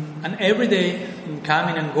 And every day, in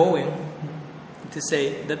coming and going, to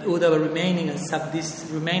say that Uddhava remain at some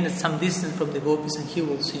distance from the Gopis and he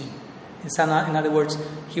will sing. In other words,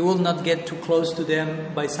 he will not get too close to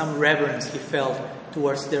them by some reverence he felt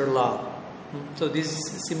towards their love. So this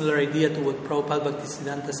is a similar idea to what Prabhupada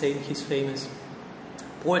Bhaktisiddhanta said in his famous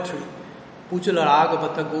poetry. Pujala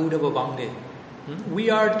Ragavata Gaudava Bangde. We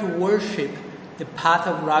are to worship the path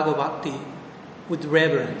of Raga Bhakti with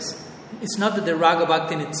reverence. It's not that the Raga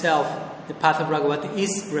Bhakti in itself, the path of Raga Bhakti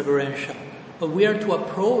is reverential, but we are to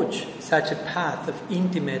approach such a path of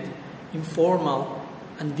intimate, informal,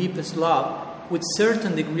 and deepest love with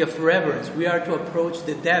certain degree of reverence. We are to approach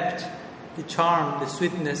the depth, the charm, the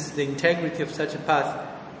sweetness, the integrity of such a path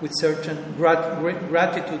with certain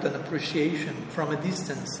gratitude and appreciation from a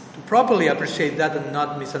distance, to properly appreciate that and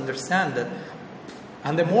not misunderstand that.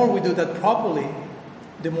 And the more we do that properly,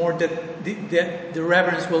 the more that the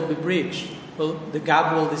reverence will be breached. Well, the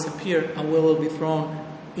gap will disappear and we will be thrown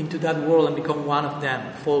into that world and become one of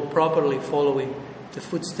them, properly following the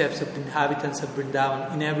footsteps of the inhabitants of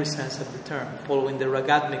Vrindavan in every sense of the term, following the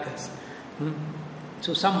Ragadmikas.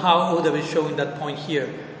 So somehow Uddhava is showing that point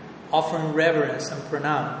here, offering reverence and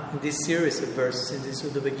pranam in this series of verses in this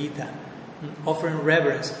Uddhava Gita, offering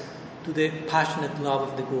reverence to the passionate love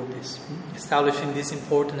of the Gopis, establishing this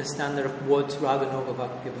important standard of what's Raganuga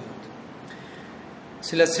Bhakti about.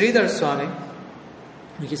 Srila Sridhar Swami,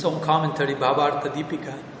 in his own commentary, Bhavartha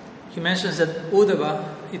Deepika, he mentions that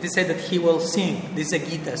Uddhava, it is said that he will sing. This is a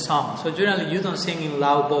Gita song. So generally you don't sing in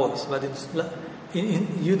loud voice, but in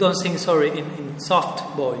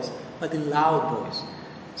soft voice, but in loud voice.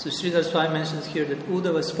 So Sridhar Swami mentions here that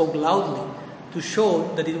Uddhava spoke loudly to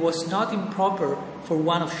show that it was not improper for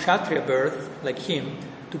one of Kshatriya birth, like him,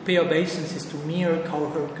 to pay obeisances to mere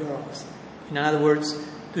cowherd girls. In other words,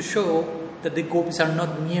 to show that the Gopis are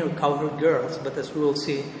not mere cowherd girls, but as we will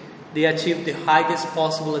see, they achieve the highest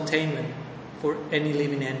possible attainment for any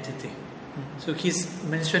living entity. So he's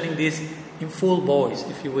mentioning this in full voice,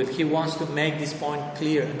 if you will. He wants to make this point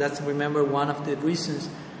clear. And that's, remember, one of the reasons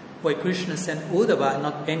why Krishna sent Uddhava and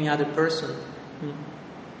not any other person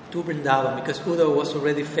to Vrindavan, because Uddhava was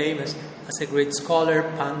already famous as a great scholar,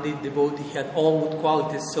 pandit, devotee. He had all good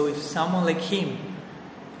qualities. So if someone like him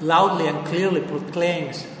loudly and clearly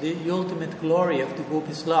proclaims the ultimate glory of the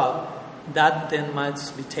Gopis' love, that then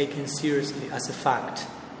must be taken seriously as a fact.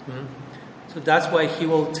 So that's why he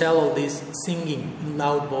will tell all this singing in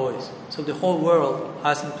loud voice, so the whole world,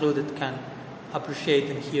 us included, can appreciate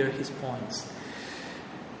and hear his points.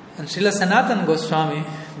 And Srila Sanatana Goswami,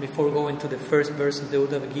 before going to the first verse of the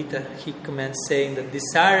Uddhava Gita, he comments saying that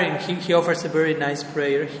desiring, he offers a very nice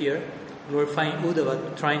prayer here, glorifying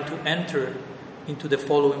Uddhava, trying to enter into the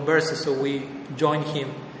following verses, so we join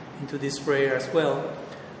him into this prayer as well.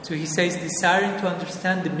 So he says, desiring to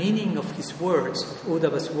understand the meaning of his words, of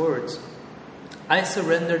Uddhava's words, I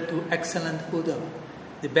surrender to excellent Uddhava,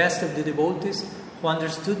 the best of the devotees, who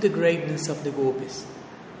understood the greatness of the Gopis.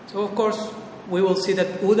 So of course, we will see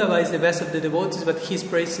that Uddhava is the best of the devotees, but he's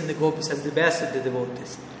praising the Gopis as the best of the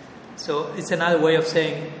devotees. So it's another way of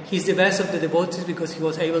saying he's the best of the devotees because he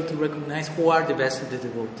was able to recognize who are the best of the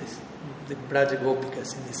devotees, the Braja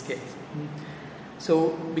Gopikas in this case. So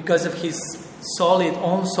because of his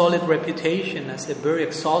solid reputation as a very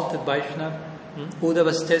exalted Vaishnava,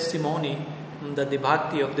 Uddhava's testimony that the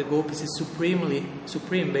bhakti of the Gopis is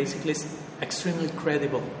supreme, basically is extremely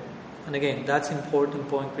credible. And again, that's an important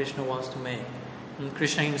point Krishna wants to make. And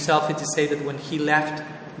Krishna himself, it is said that when he left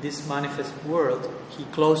this manifest world, he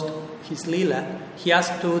closed his lila, he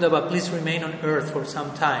asked to Uddhava, please remain on earth for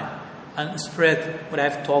some time and spread what I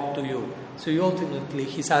have taught to you. So ultimately,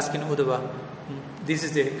 he's asking Uddhava, this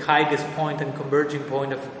is the highest point and converging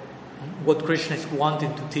point of what Krishna is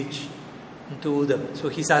wanting to teach to Uddhava. So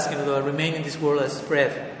he's asking Uddhava, remain in this world and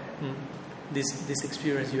spread this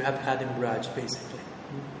experience you have had in Braj, basically.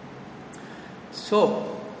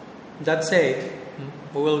 So, that said,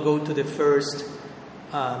 we will go to the first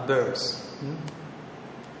verse,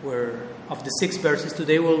 where of the 6 verses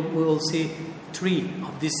today we will see 3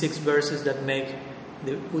 of these 6 verses that make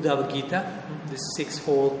the Uddhava Gita, the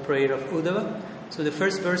 6-fold prayer of Uddhava. So the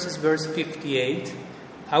first verse is verse 58.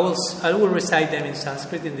 I will recite them in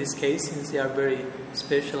Sanskrit in this case, since they are very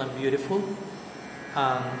special and beautiful.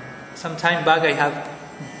 some time back I have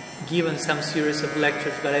given some series of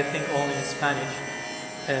lectures, but I think only in Spanish,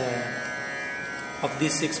 of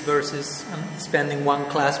these 6 verses, I'm spending one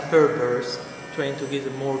class per verse, trying to give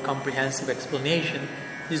a more comprehensive explanation.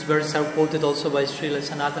 These verses are quoted also by Srila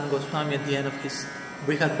Sanatana Goswami at the end of his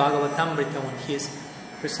Brihad Bhagavatamrita, when he is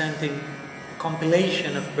presenting a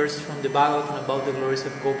compilation of verses from the Bhagavatam about the glories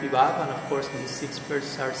of Gopi Baba, and of course these 6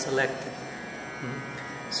 verses are selected.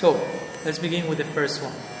 So, let's begin with the first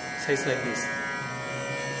one. It says like this.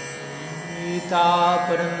 Ita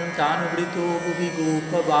parantanubrito bhuvi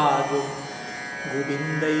gopa bhavo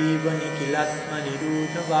govindaiva nikilatma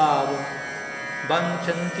nirudha bhavo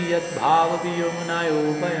vanchanti yat bhava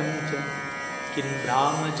viyomunayo vayamcha kin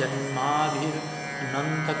brahma janmabhir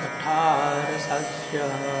ananta kathara sasya.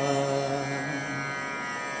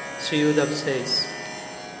 Sri Uddhava says,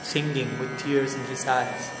 singing with tears in his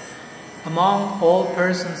eyes, among all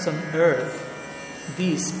persons on earth,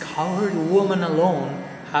 these cowherd women alone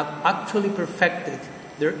have actually perfected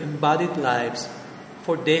their embodied lives,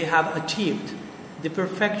 for they have achieved the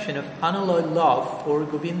perfection of unalloyed love for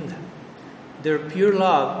Govinda. Their pure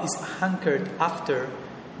love is hankered after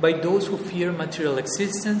by those who fear material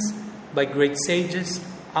existence, by great sages,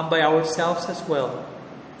 and by ourselves as well.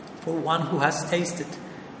 For one who has tasted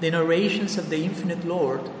the narrations of the infinite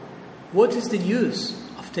Lord, what is the use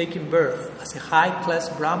of taking birth as a high-class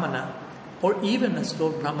Brahmana, or even as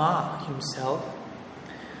Lord Brahma himself?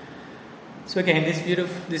 So again,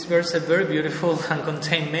 this verse is very beautiful and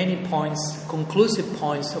contains many points, conclusive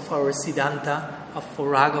points of our Siddhanta for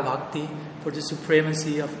Raga Bhakti, for the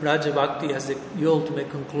supremacy of Raja Bhakti as the ultimate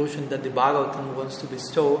conclusion that the Bhagavatam wants to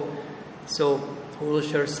bestow. So we will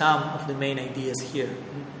share some of the main ideas here.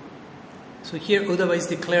 So here Uddhava is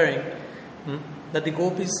declaring that the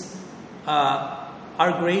gopis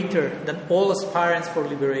are greater than all aspirants for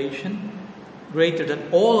liberation, greater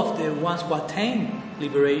than all of the ones who attain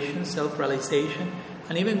liberation, self-realization,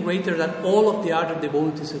 and even greater than all of the other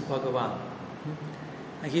devotees of Bhagavan.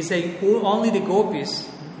 And he's saying only the gopis,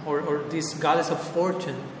 or these goddesses of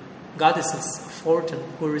fortune,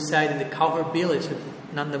 who reside in the cowherd village of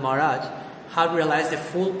Nanda Maharaj, have realized the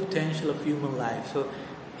full potential of human life. So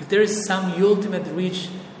if there is some ultimate reach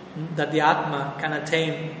that the Atma can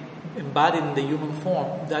attain embodied in the human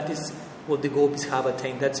form, that is what the gopis have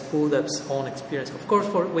attained. That's Uddhava's own experience. Of course,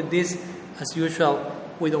 with this, as usual,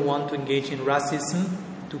 we don't want to engage in racism,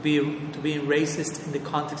 to be racist in the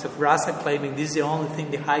context of rasa, claiming this is the only thing,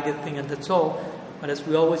 the highest thing, and that's all. But as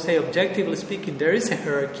we always say, objectively speaking, there is a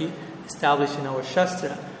hierarchy established in our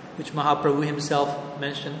Shastra, which Mahaprabhu himself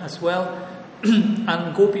mentioned as well.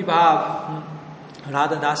 And Gopi Bhav,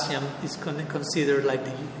 Radha Dasyam, is considered like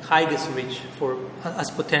the highest reach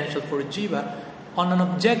as potential for a jiva on an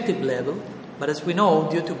objective level. But as we know,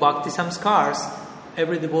 due to bhakti samskars,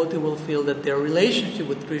 every devotee will feel that their relationship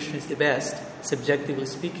with Krishna is the best, subjectively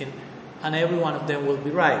speaking, and every one of them will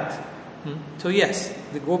be right. So yes,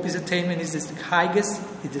 the gopis' attainment is the highest,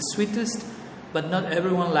 is the sweetest, but not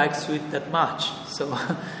everyone likes sweet that much. So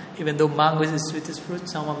even though mango is the sweetest fruit,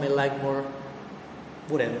 someone may like more,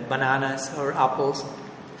 bananas or apples.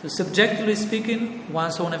 So subjectively speaking,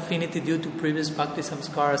 one's own affinity due to previous bhakti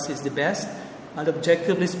samskaras is the best. But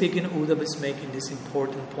objectively speaking, Uddhava is making this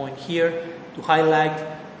important point here to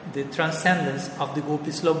highlight the transcendence of the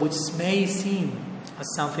gopis' love, which may seem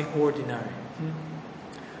as something ordinary.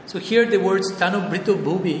 So here the words Tanubrito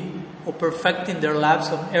Bhuvi, or perfecting their lives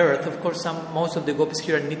on earth. Of course, most of the gopis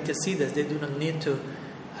here are Nitya Siddhas. They do not need to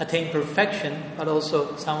attain perfection, but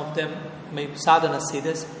also some of them may be sadhana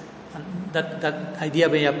siddhas, and that idea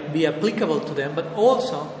may be applicable to them. But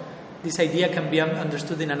also, this idea can be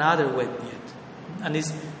understood in another way yet. And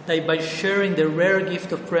it's that by sharing the rare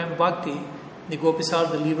gift of Prem Bhakti, the gopis are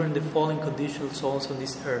delivering the fallen conditional souls on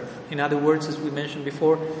this earth. In other words, as we mentioned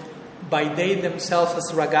before, by they themselves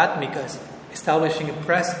as Ragatmikas, establishing a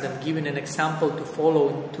precedent, giving an example to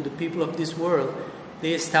follow to the people of this world,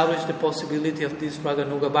 they establish the possibility of this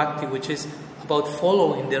Raganuga Bhakti, which is about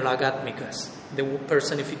following the Ragatmikas, the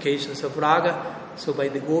personifications of Raga. So by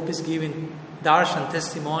the gopis giving darshan,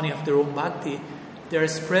 testimony of their own Bhakti, they are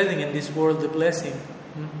spreading in this world the blessing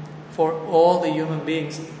for all the human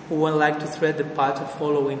beings who would like to thread the path of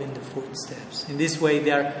following in the footsteps. In this way,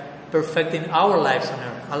 they are perfecting our lives on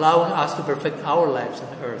earth, allowing us to perfect our lives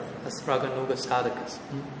on earth as Raganuga sadhakas.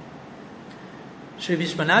 Sri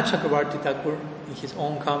Vishwanath Chakravarti Thakur, in his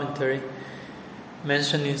own commentary,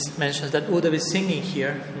 mentions that Uddhava is singing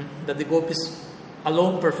here that the gopis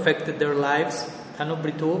alone perfected their lives,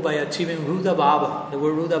 Tanubrito, by achieving Rudha Bhava. The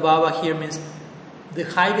word Rudha Bhava here means the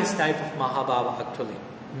highest type of Mahabhava, actually,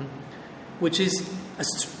 which is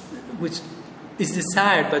is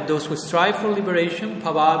desired by those who strive for liberation,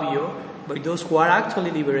 Pavavyo, by those who are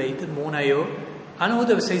actually liberated, Monayo, and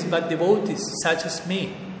Uddhava says, by devotees such as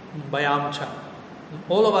me, by Amcha.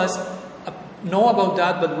 All of us know about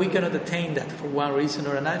that, but we cannot attain that for one reason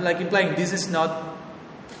or another. Like implying this is not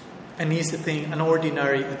an easy thing, an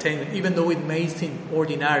ordinary attainment, even though it may seem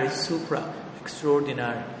ordinary, supra,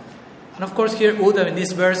 extraordinary. And of course here Uddhava in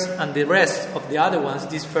this verse and the rest of the other ones,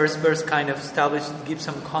 this first verse kind of gives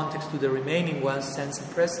some context to the remaining ones, sense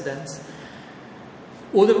and precedence.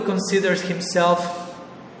 Uddhava considers himself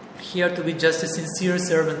here to be just a sincere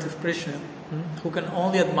servant of Krishna, who can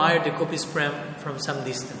only admire the Gopis' prem from some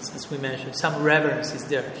distance, as we mentioned. Some reverence is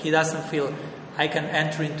there. He doesn't feel, I can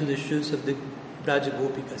enter into the shoes of the Braja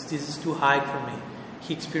Gopikas. This is too high for me.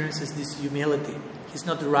 He experiences this humility. He's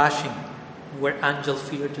not rushing where angels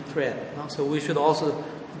fear to tread. No? So we should also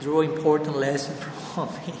draw important lesson from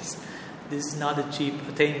all these. This is not a cheap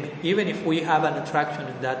attainment. Even if we have an attraction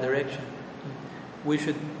in that direction, we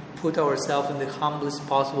should put ourselves in the humblest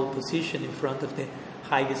possible position in front of the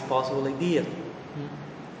highest possible ideal.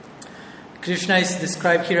 Krishna is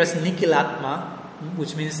described here as Nikilatma,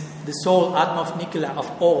 which means the soul, Atma of Nikila,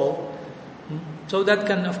 of all. So that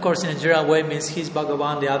can, of course, in a general way means he's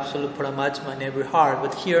Bhagavan, the absolute Paramatma in every heart.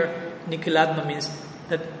 But here, Nikilatma means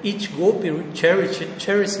that each gopi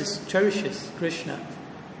cherishes Krishna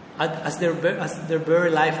as their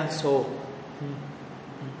very life and soul,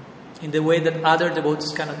 in the way that other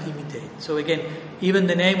devotees cannot imitate. So again, even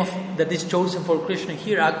the name that is chosen for Krishna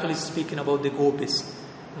here actually is speaking about the gopis,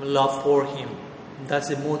 love for him. That's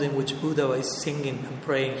the mood in which Uddhava is singing and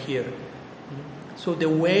praying here. So the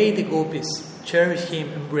way the gopis cherish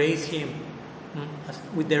him, embrace him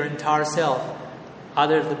with their entire self,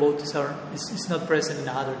 other devotees is not present in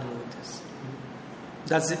other devotees.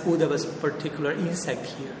 That's Uddhava's particular insight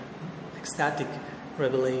here, ecstatic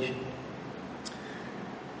revelation.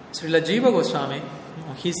 Srila Jiva Goswami,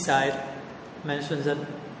 on his side, mentions that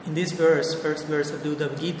in this verse, first verse of the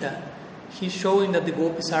Uddhava Gita, he's showing that the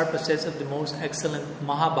gopis are possessed of the most excellent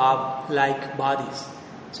Mahabhav-like bodies.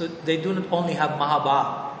 So they do not only have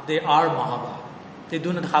Mahabhav, they are Mahabhav. They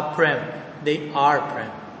do not have Prem, they are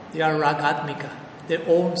Prem. They are Ragatmika. Their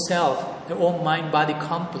own self, their own mind-body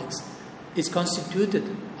complex is constituted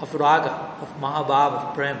of Raga, of Mahabhav,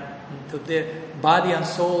 of Prem. So their body and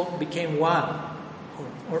soul became one.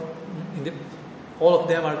 All of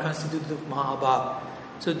them are constituted of Mahabhav.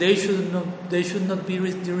 So they should not be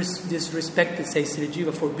disrespected, says Sri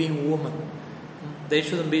Jiva, for being women. They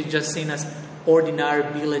shouldn't be just seen as ordinary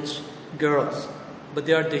village girls, but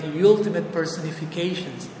they are the ultimate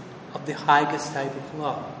personifications of the highest type of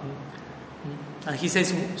love. And he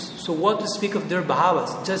says, so what to speak of their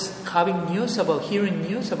bhavas? Just hearing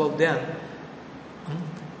news about them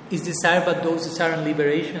is desired by those who are in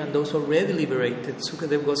liberation and those already liberated.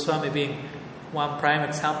 Sukadeva Goswami being one prime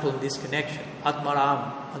example in this connection.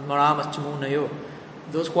 Atmaram Chamunayo.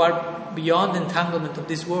 Those who are beyond the entanglement of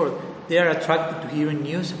this world, they are attracted to hearing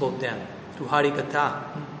news about them, to Harikatha.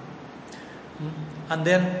 And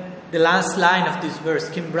then the last line of this verse,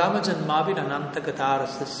 Kim Brahmajan Mavir Ananta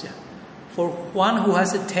Katarasasya. For one who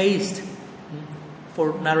has a taste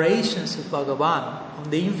for narrations of Bhagavan, of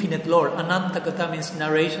the infinite Lord, Ananta Katha means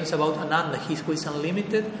narrations about Ananda, he who is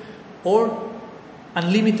unlimited, or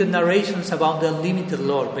unlimited narrations about the unlimited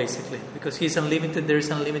Lord, basically. Because he is unlimited, there is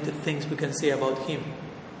unlimited things we can say about him.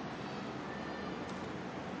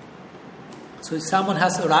 So if someone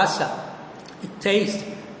has a rasa, a taste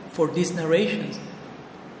for these narrations,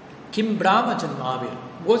 Kim Brahma Janmavir,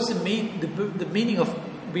 what's the meaning of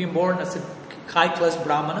being born as a high-class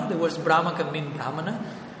Brahmana? The word Brahma can mean Brahmana,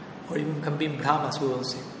 or even can mean Brahmas, we will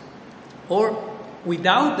see. Or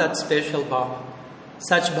without that special bhava,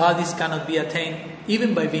 such bodies cannot be attained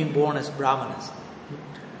even by being born as Brahmanas.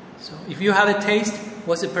 So if you have a taste,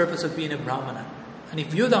 what's the purpose of being a Brahmana? And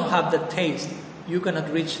if you don't have that taste, you cannot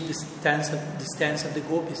reach the stance of the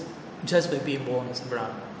gopis just by being born as a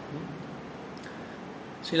Brahmana.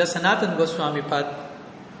 Srila Sanatana Goswami Pad,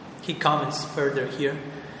 he comments further here.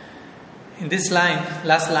 In this line,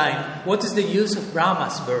 last line, what is the use of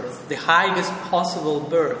Brahma's birth, the highest possible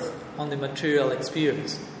birth on the material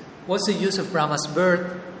experience? What's the use of Brahma's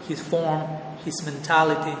birth, his form, his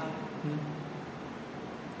mentality,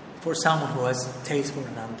 for someone who has a taste for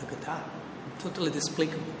Ananta Katha? Totally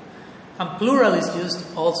inexplicable. And plural is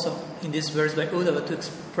used also in this verse by Uddhava to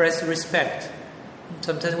express respect.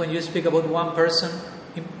 Sometimes when you speak about one person,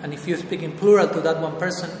 and if you speak in plural to that one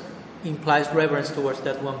person, implies reverence towards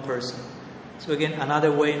that one person. So again,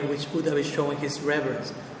 another way in which Uddhava is showing his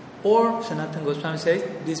reverence. Or, Sanatana Goswami says,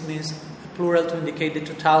 this means plural to indicate the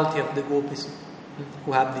totality of the gopis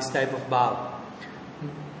who have this type of bhava.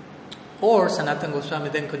 Or Sanatana Goswami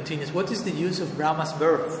then continues, what is the use of Brahma's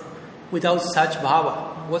birth without such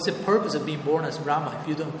bhava? What's the purpose of being born as Brahma if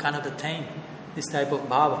you cannot attain this type of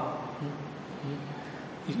bhava?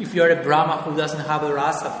 If you are a Brahma who doesn't have a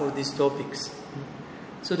rasa for these topics.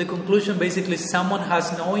 So the conclusion basically, someone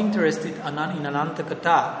has no interest in Ananta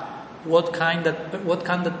Katha, what can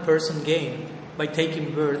that person gain by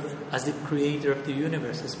taking birth as the creator of the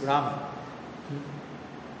universe, as Brahma?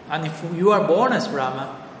 And if you are born as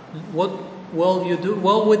Brahma, what will you do?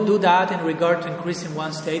 Well, we do that in regard to increasing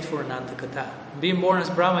one's state for Ananta Katha. Being born as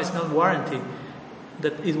Brahma is not warranty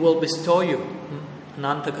that it will bestow you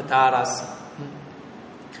Ananta Katha rasa.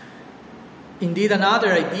 Indeed,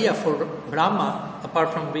 another idea for Brahma,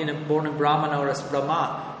 apart from being born a Brahmana or as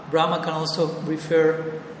Brahma, Brahma can also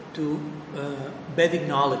refer to Vedic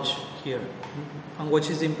knowledge here. And what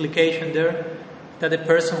is the implication there? That a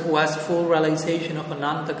person who has full realization of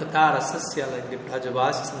Ananta Katha Rasasya, like the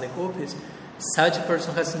Brajavasis and the Gopis, such a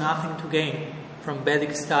person has nothing to gain from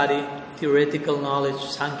Vedic study, theoretical knowledge,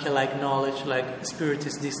 Sankhya-like knowledge, like spirit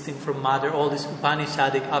is distinct from matter, all these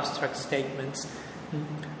Upanishadic abstract statements.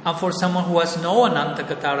 And for someone who has no Ananta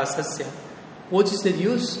Katha Rasasya, what is the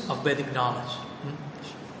use of Vedic knowledge?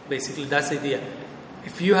 Basically, that's the idea.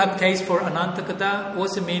 If you have taste for Ananta Katha,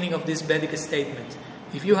 what's the meaning of this Vedic statement?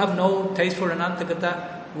 If you have no taste for Ananta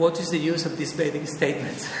Katha, what is the use of these Vedic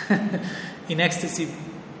statements? In ecstasy,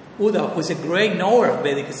 Uddhava, who is a great knower of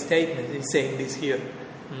Vedic statements, is saying this here.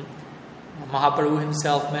 Mahaprabhu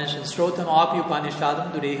himself mentioned, Srotam api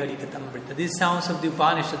Upanishadam dure harikatamrita. These sounds of the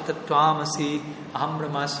Upanishad, Tattvamasi, Aham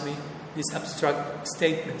Brahmasmi, these abstract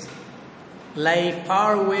statements, lie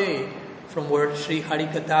far away from where Sri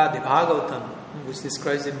Harikatha, the Bhagavatam, which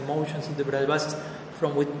describes the emotions of the Brajavasis,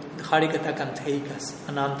 from which Harikatha can take us,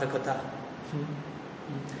 Ananta Katha.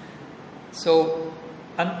 So,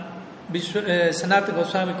 Sanatana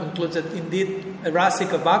Goswami concludes that indeed a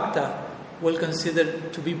Rasika Bhakta will consider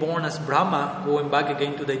to be born as Brahma, going back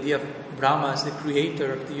again to the idea of Brahma as the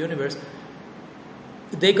creator of the universe.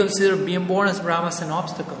 They consider being born as Brahma as an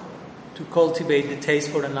obstacle to cultivate the taste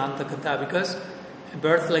for Ananta Katha, because a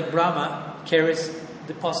birth like Brahma carries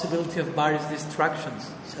the possibility of various distractions,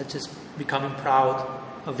 such as becoming proud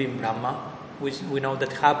of being Brahma, which we know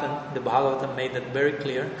that happened. The Bhagavatam made that very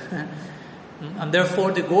clear. And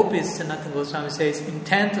therefore the Gopis, Sanatana Goswami says,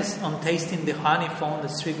 intent on tasting the honey found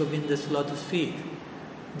at Sri Govinda's lotus feet,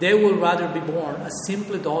 they will rather be born as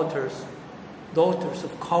simply daughters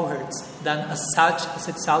of cowherds, than as such as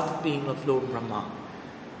exalted being of Lord Brahma.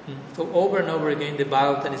 So over and over again the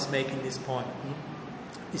Bhagavatam is making this point.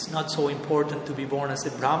 It's not so important to be born as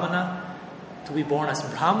a Brahmana, to be born as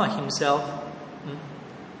Brahma himself,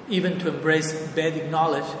 even to embrace Vedic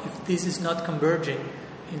knowledge, if this is not converging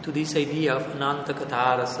into this idea of Ananta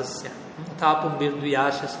Katha Rasasya. Tapam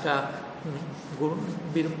Virdviyashastra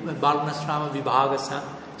Varnasrama Vibhagasa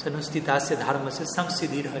Sanustitasya Dharmasya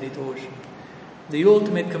Samsiddhir Haritosha. The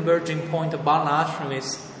ultimate converging point of Varna Ashram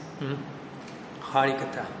is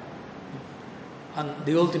Harikatha. And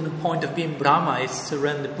the ultimate point of being Brahma is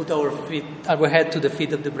surrender, put our head to the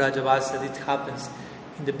feet of the Brajavasa. It happens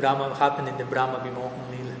in the Brahma, happened in the Brahma Vimohan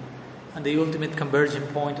Lila. And the ultimate converging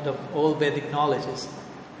point of all Vedic knowledge is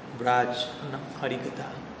Braj, Harikatha.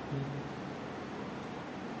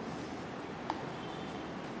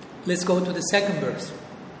 Let's go to the second verse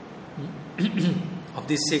of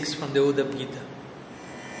these 6 from the Uddhava Gita.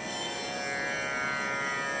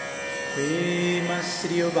 Prema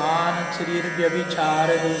Sriyobhana Charir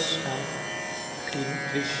Vyabhichara Dushnam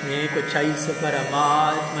Krishne Kochaisa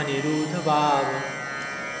Paramatma Nirudha Bhava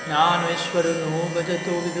Jnanveshwara no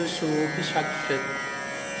Bhajato Vidusho Pishakshat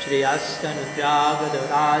Shreyasya Nutyagada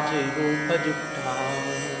Raja Upajuktam.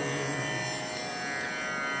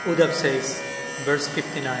 Uddhava says, verse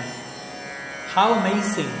 59, how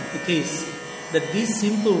amazing it is that this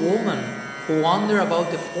simple woman who wander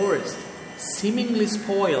about the forest, seemingly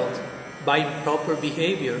spoiled by improper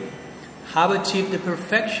behavior, have achieved the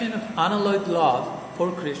perfection of unalloyed love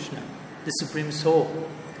for Krishna, the Supreme Soul.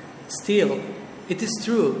 Still, it is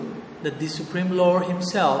true that the Supreme Lord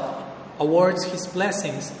himself awards his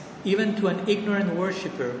blessings even to an ignorant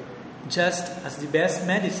worshipper, just as the best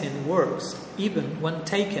medicine works even when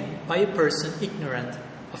taken by a person ignorant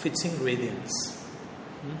of its ingredients.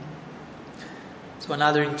 So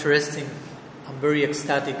another interesting and very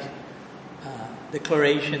ecstatic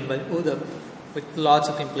declaration by Uddhava, with lots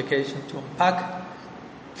of implications to unpack.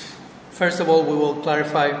 First of all, we will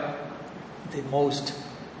clarify the most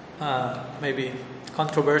maybe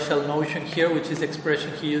controversial notion here, which is the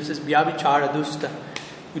expression he uses, Vyabhichara Dusta,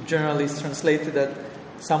 which generally is translated that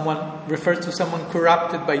someone refers to someone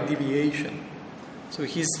corrupted by deviation. So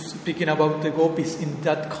he's speaking about the gopis in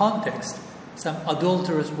that context, some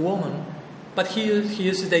adulterous woman, but he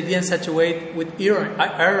uses the idea in such a way with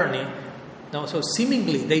irony. No, so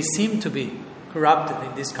seemingly they seem to be corrupted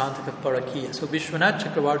in this context of Parakiya. So Vishwanath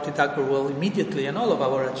Chakravarti Thakur will immediately, and all of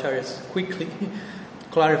our acharyas quickly,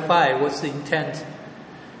 clarify what's the intent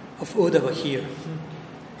of Uddhava here.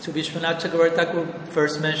 So Vishwanath Chakravarti Thakur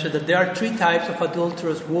first mentioned that there are 3 types of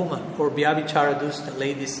adulterous women, or Vyabhichara Dusta,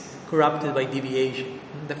 ladies corrupted by deviation.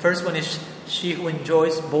 The first one is she who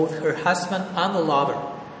enjoys both her husband and a lover,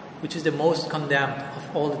 which is the most condemned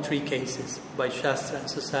of all the 3 cases by Shastra and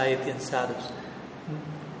society and sadhus.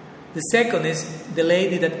 The second is the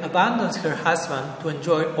lady that abandons her husband to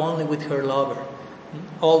enjoy only with her lover.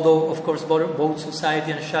 Although, of course, both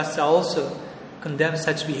society and Shastra also condemn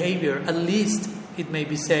such behavior, at least it may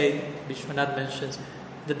be said, Vishwanath mentions,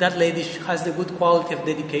 that lady has the good quality of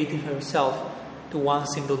dedicating herself to one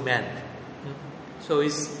single man. So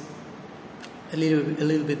it's a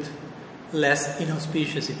little bit less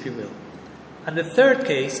inauspicious, if you will. And the third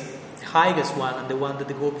case, the highest one, and the one that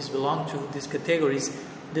the gopis belong to, this category, is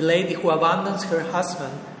the lady who abandons her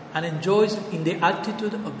husband and enjoys in the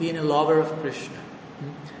attitude of being a lover of Krishna.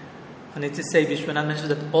 And it is said, Vishwanath mentions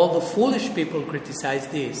that all the foolish people criticize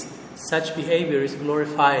this. Such behavior is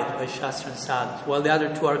glorified by Shastra and Sadhus. While the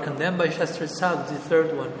other 2 are condemned by Shastra and Sadhus, the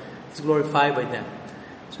third one is glorified by them.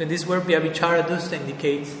 So in this word, Vyabhichara Dusta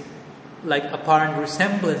indicates like apparent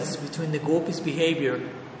resemblance between the gopis' behavior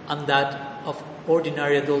and that of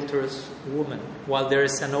ordinary adulterous woman, while there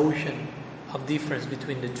is an ocean of difference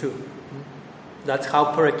between the 2. That's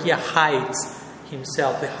how Parakiya hides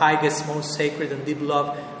himself. The highest, most sacred and deep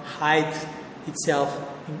love hides itself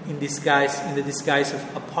in the disguise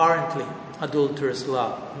of apparently adulterous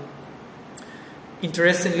love.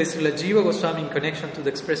 Interestingly, Srila Jiva Goswami, in connection to the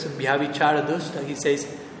expression Vyabhichara Dusta, he says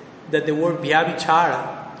that the word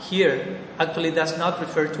Vyabhichara here actually does not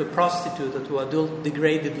refer to a prostitute or to an adult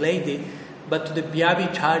degraded lady, but to the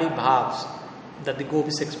Vyabhichari bhavs that the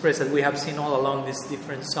gopis express, that we have seen all along these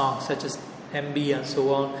different songs, such as MB and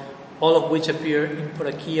so on, all of which appear in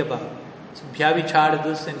Parakiya bhav. So Vyabhichara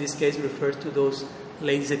Dusta in this case refers to those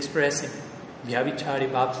ladies expressing Vyabhichari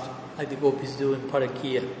bhavs like the gopis do in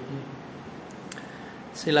Parakiya.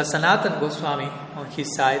 Srila Sanatana Goswami, on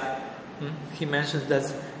his side, he mentions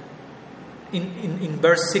that in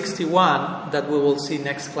verse 61, that we will see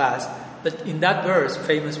next class, that in that verse,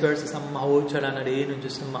 famous verses,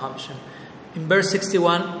 in verse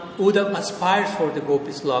 61, Uddhava aspires for the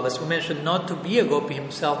gopis' love, as we mentioned, not to be a gopi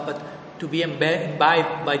himself, but to be imbibed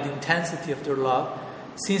by the intensity of their love.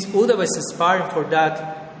 Since Uddhava is aspiring for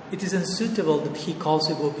that, it is unsuitable that he calls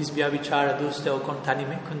the gopis Vyabhichara Dusta or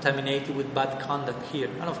contaminated with bad conduct here.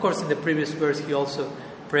 And of course, in the previous verse, he also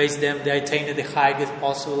praised them. They attained the highest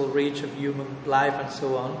possible reach of human life and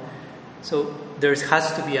so on. So there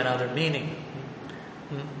has to be another meaning,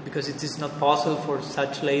 because it is not possible for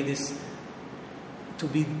such ladies to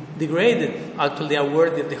be degraded. Actually, they are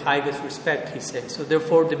worthy of the highest respect, he says. So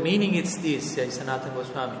therefore, the meaning is this, says Sanatana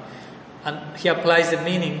Goswami. And he applies the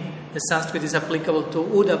meaning. The Sanskrit is applicable to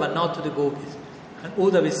Uddhava, not to the gopis. And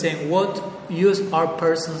Uddhava is saying, what use are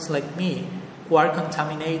persons like me who are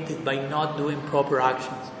contaminated by not doing proper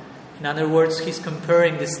actions? In other words, he's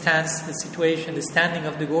comparing the stance, the situation, the standing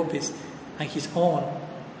of the gopis and his own.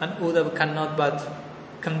 And Uddhava cannot but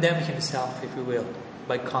condemn himself, if you will,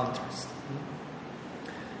 by contrast.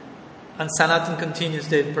 And Sanatana continues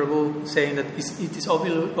the Prabhu saying that it is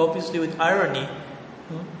obviously with irony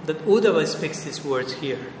that Uddhava speaks these words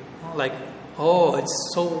here. Like,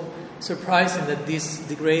 it's so surprising that these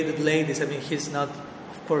degraded ladies, he's not,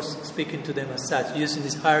 of course, speaking to them as such, using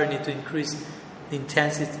this irony to increase the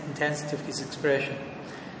intensity of his expression.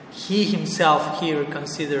 He himself here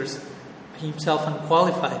considers himself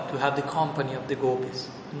unqualified to have the company of the gopis.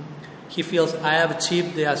 He feels, I have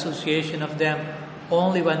achieved the association of them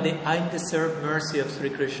only when the undeserved mercy of Sri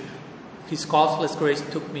Krishna. His causeless grace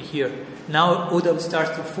took me here. Now Uddhava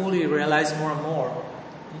starts to fully realize more and more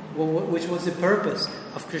which was the purpose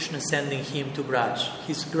of Krishna sending him to Braj.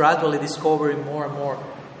 He's gradually discovering more and more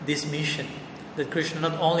this mission, that Krishna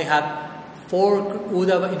not only had for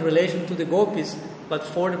Uddhava in relation to the gopis, but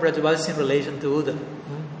for the Brajavasis in relation to Uddhava.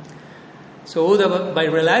 So Uddhava, by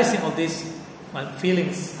realizing all these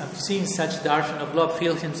feelings of seeing such darshan of love,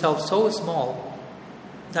 feels himself so small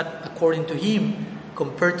that according to him,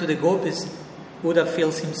 compared to the gopis, Uddhava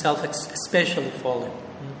feels himself especially fallen.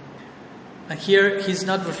 And here he's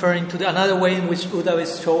not referring to another way in which Uddhava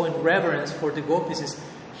is showing reverence for the gopis is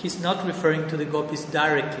he's not referring to the gopis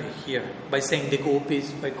directly here by saying the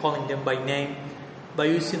gopis, by calling them by name, by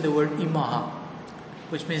using the word imaha.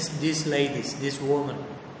 which means these ladies, this woman.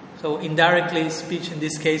 So indirectly, speech in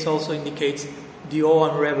this case also indicates the awe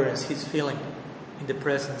and reverence he's feeling in the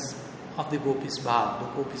presence of the Gopis Bhav,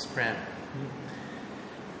 the Gopis Prem.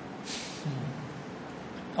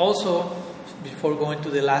 Also, before going to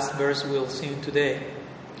the last verse we'll sing today,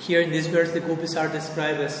 here in this verse the Gopis are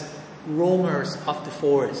described as roamers of the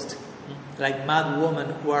forest, like mad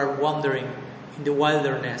women who are wandering in the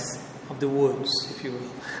wilderness of the woods, if you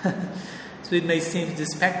will. So it may seem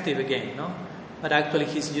despective again, no? But actually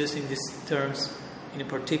he's using these terms in a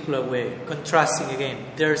particular way, contrasting again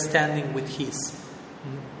their standing with his.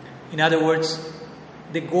 In other words,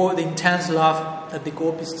 the intense love that the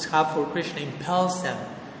Gopis have for Krishna impels them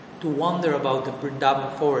to wander about the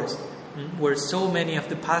Vrindavan forest, where so many of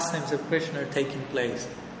the pastimes of Krishna are taking place,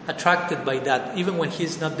 attracted by that. Even when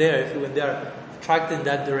he's not there, if they are attracted in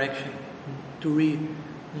that direction, to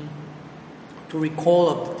recall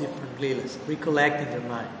of the different leelas, recollect in their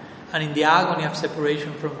mind. And in the agony of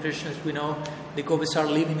separation from Krishna, as we know, the Gopis are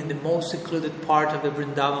living in the most secluded part of the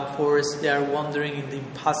Vrindavan forest. They are wandering in the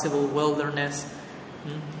impassable wilderness.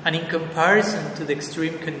 And in comparison to the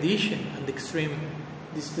extreme condition and the extreme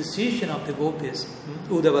disposition of the Gopis,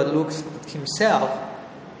 Uddhava looks at himself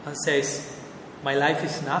and says, my life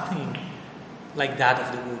is nothing like that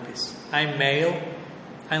of the Gopis. I'm male,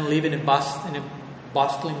 I live in a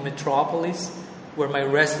bustling metropolis where my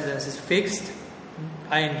residence is fixed.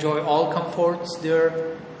 I enjoy all comforts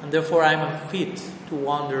there, and therefore I'm unfit to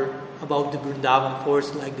wander about the Vrindavan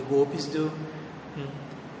forest like the Gopis do.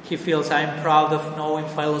 He feels I'm proud of knowing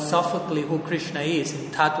philosophically who Krishna is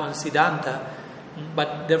in Tattva and Siddhanta,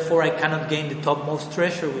 but therefore I cannot gain the topmost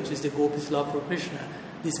treasure, which is the Gopis' love for Krishna,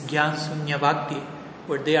 this Gyan Sunya Bhakti,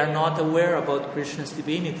 where they are not aware about Krishna's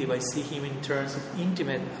divinity by seeing him in terms of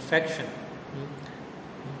intimate affection.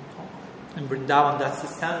 In Vrindavan, that's the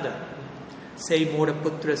standard. Say Mora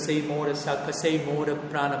Putra, say Mora Sakha, say Mora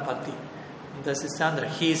Pranapati. That's the standard.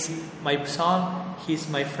 He's my son, he's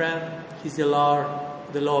my friend, he's the Lord,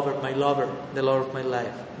 the lover, the Lord of my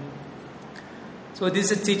life. So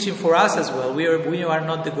this is a teaching for us as well. We are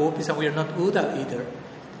not the Gopis and we are not Uddhava either.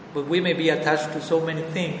 But we may be attached to so many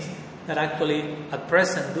things that actually at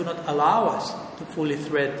present do not allow us to fully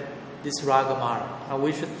thread this Ragamara. And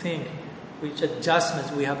we should think which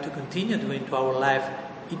adjustments we have to continue doing to our life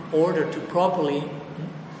in order to properly,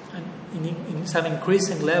 and in some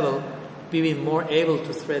increasing level, be more able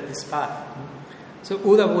to thread this path. So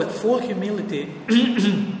Uddhava, with full humility,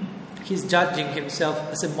 he's judging himself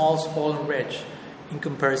as a most fallen wretch in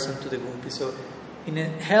comparison to the Gopis. So in a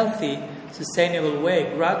healthy, sustainable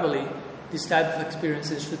way, gradually, this type of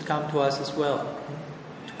experiences should come to us as well.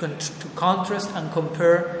 To contrast and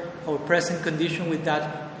compare our present condition with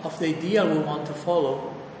that of the ideal we want to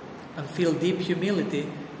follow, and feel deep humility,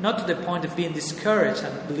 not to the point of being discouraged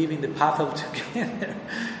and leaving the path altogether,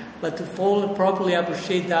 but to properly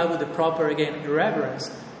appreciate that with the proper, again, reverence,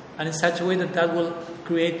 and in such a way that will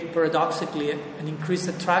create, paradoxically, an increased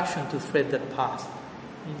attraction to thread that path.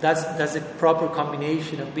 That's a proper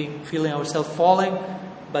combination of feeling ourselves falling,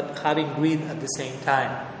 but having greed at the same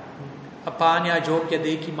time. Apanya jokya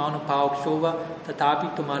deki manu paokshova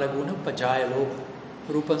tatapi tumara guna pajaya loba.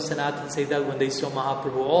 Rupa and Sanatan say that when they saw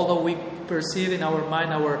Mahaprabhu. Although we perceive in our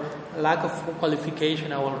mind our lack of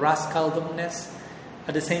qualification, our rascaldomness,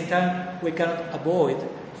 at the same time we cannot avoid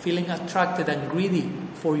feeling attracted and greedy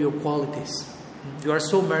for your qualities. You are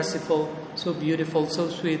so merciful, so beautiful, so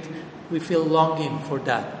sweet. We feel longing for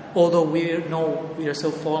that. Although we know we are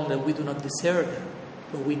so fallen that we do not deserve that,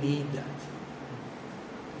 but we need that.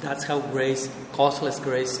 That's how grace, causeless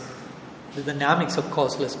grace, the dynamics of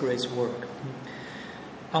causeless grace work.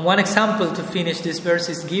 And one example to finish this verse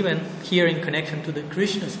is given here in connection to the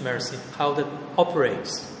Krishna's mercy, how that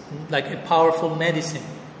operates, like a powerful medicine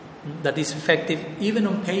that is effective even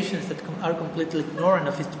on patients that are completely ignorant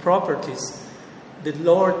of its properties. The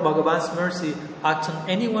Lord Bhagavan's mercy acts on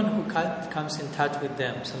anyone who comes in touch with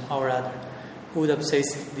them somehow or other. Uddhava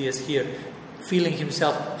says this here, feeling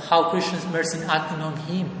himself how Krishna's mercy is acting on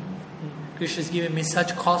him. Krishna is giving me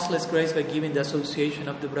such causeless grace by giving the association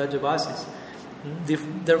of the Brajavasis.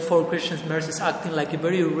 Therefore, Krishna's mercy is acting like a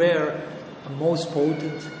very rare and most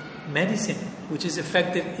potent medicine, which is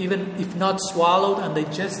effective even if not swallowed and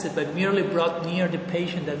digested, but merely brought near the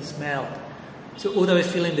patient and smelled. So Uddhava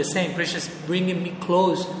is feeling the same. Krishna is bringing me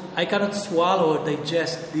close. I cannot swallow or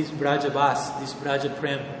digest this Brajavas, this Braja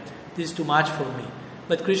Prem. This is too much for me.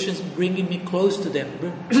 But Krishna is bringing me close to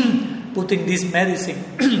them, putting this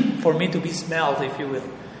medicine for me to be smelled, if you will.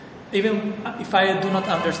 Even if I do not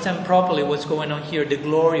understand properly what's going on here, the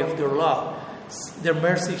glory of their love, their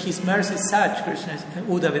mercy, his mercy is such, Krishna,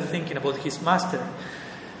 Uddhava is thinking about his master,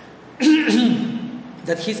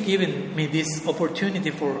 that He's given me this opportunity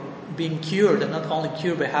for being cured, and not only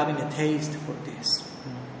cured by having a taste for this.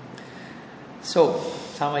 So,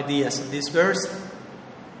 some ideas on this verse,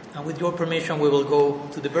 and with your permission we will go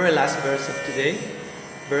to the very last verse of today,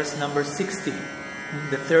 verse number 60,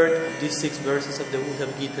 the third of these 6 verses of the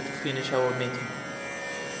Uddhav Gita to finish our meeting.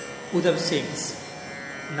 Uddhav sings,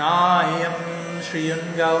 Nayam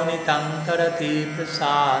Shriyun Gaunitam Tarati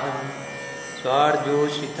Prasadam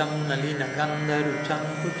Swarjoshitam Nalina Gandharucham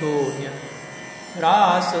Kutonya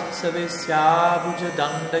Rasotsavesya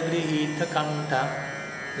Bujadanda Grihita Kanta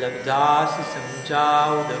Labdasi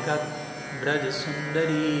Samjaudagat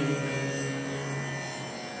Brajasundari.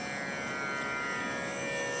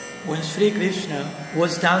 When Sri Krishna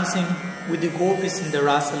was dancing with the gopis in the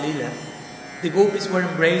Rasa Lila, the gopis were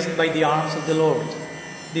embraced by the arms of the Lord.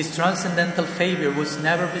 This transcendental favor was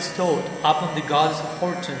never bestowed upon the goddess of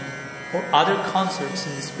fortune or other consorts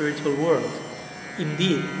in the spiritual world.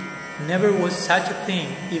 Indeed, never was such a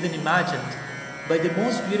thing even imagined by the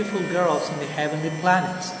most beautiful girls in the heavenly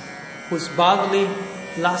planets, whose bodily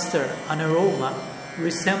luster and aroma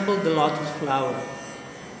resembled the lotus flower.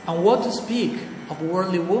 And what to speak of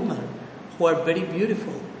worldly women who are very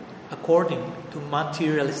beautiful according to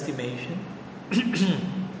material estimation?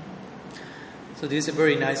 So this is a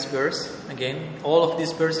very nice verse. Again, all of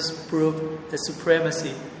these verses prove the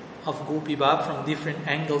supremacy of Gopi Bhav from different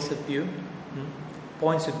angles of view,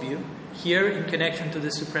 points of view. Here, in connection to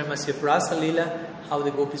the supremacy of Rasa Lila, how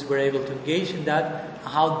the gopis were able to engage in that,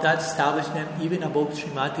 how that established them even above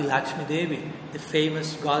Srimati Lakshmi Devi, the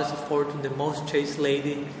famous goddess of fortune, the most chaste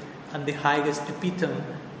lady, and the highest epitome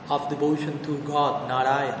of devotion to God,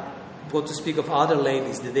 Narayana. What to speak of other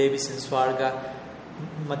ladies, the Devis in Swarga,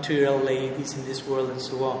 material ladies in this world, and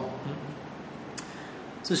so on.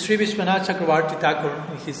 So Sri Vishwanath Chakravarti Thakur,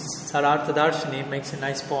 in his Sarartha Darshini, makes a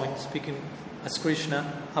nice point, speaking as Krishna,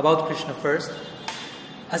 about Krishna first,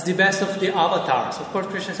 as the best of the avatars. Of course,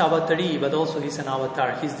 Krishna is avatari, but also he's an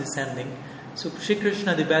avatar, he's descending. So Sri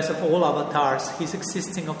Krishna, the best of all avatars, he's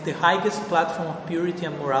existing of the highest platform of purity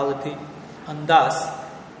and morality, and thus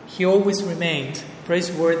he always remained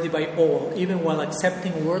praiseworthy by all, even while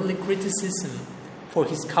accepting worldly criticism for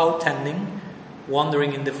his cow tending,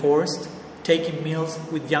 wandering in the forest, taking meals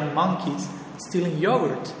with young monkeys, stealing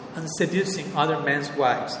yogurt, and seducing other men's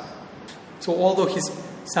wives. So although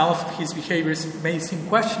some of his behaviors may seem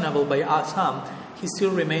questionable by some, he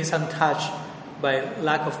still remains untouched by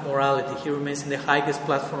lack of morality. He remains in the highest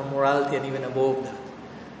platform of morality and even above that.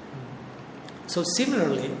 So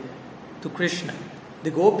similarly to Krishna, the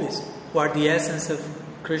gopis, who are the essence of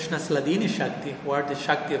Krishna's Ladini Shakti, who are the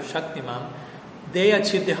Shakti of Shaktiman, they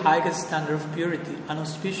achieve the highest standard of purity and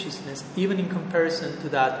auspiciousness, even in comparison to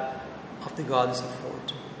that of the goddess of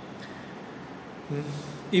fortune.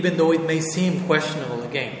 Even though it may seem questionable,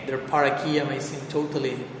 again, their parakya may seem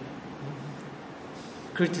totally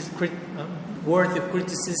worthy of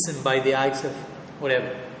criticism by the eyes of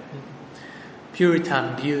whatever,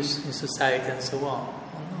 Puritan views in society and so on.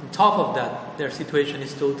 On top of that, their situation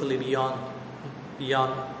is totally beyond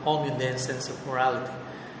all mundane sense of morality.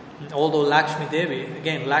 Although Lakshmi Devi,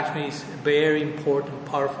 again, Lakshmi is a very important,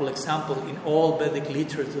 powerful example in all Vedic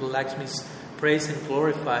literature. Lakshmi is praised and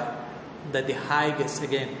glorified, that the highest,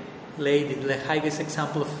 again, lady, the highest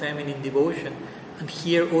example of feminine devotion. And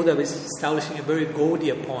here Uddhav is establishing a very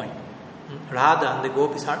Gaudiya point. Radha and the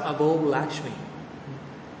gopis are above Lakshmi.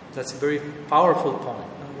 That's a very powerful point.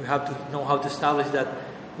 We have to know how to establish that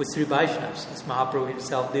with Sri Vaishnavas, as Mahaprabhu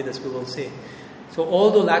himself did, as we will see. So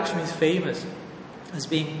although Lakshmi is famous as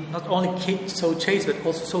being not only so chaste, but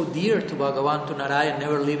also so dear to Bhagavan, to Narayana,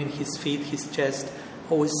 never leaving his feet, his chest,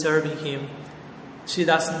 always serving him, she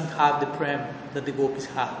doesn't have the prem that the gopis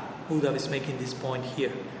have. Uddhav is making this point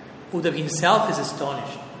here. Uddhav himself is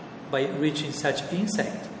astonished by reaching such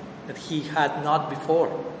insight that he had not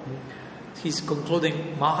before. He's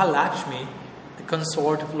concluding Mahalakshmi, the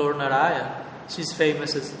consort of Lord Narayana, she's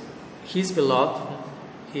famous as his beloved,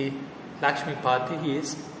 Lakshmipati, he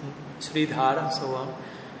is Sridhar and so on.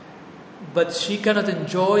 But she cannot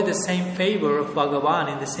enjoy the same favor of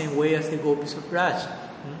Bhagavan in the same way as the gopis of Braj.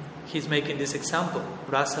 He's making this example,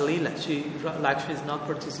 Rasa Lila. Lakshmi is not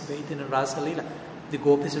participating in Rasa Lila. The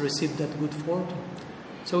gopis received that good fortune.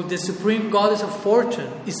 So the supreme goddess of fortune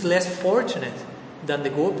is less fortunate than the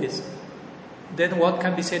gopis. Then what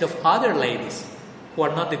can be said of other ladies who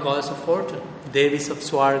are not the goddess of fortune? Devis of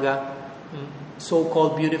Swarga,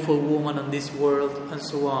 so-called beautiful woman on this world, and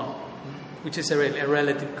so on. Which is a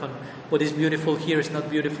relative. What is beautiful here is not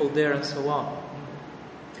beautiful there, and so on.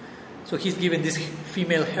 So he's given this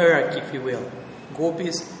female hierarchy, if you will.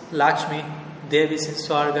 Gopis, Lakshmi, Devis in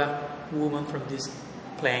Swarga, woman from this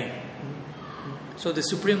plane. So the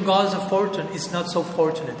supreme goddess of fortune is not so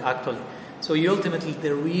fortunate actually. So ultimately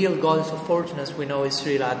the real goddess of fortune, as we know, is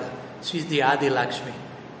Sri Radha. She's the Adi Lakshmi.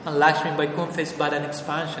 And Lakshmi Vaikuntha is but an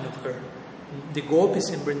expansion of her. The gopis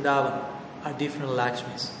in Vrindavan are different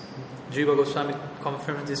Lakshmis. Jiva Goswami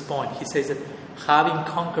confirms this point. He says that having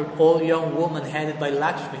conquered all young women headed by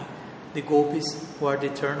Lakshmi, the gopis, who are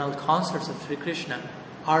the eternal consorts of Sri Krishna,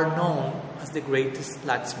 are known as the greatest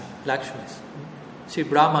Lakshmis. Sri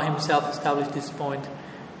Brahma himself established this point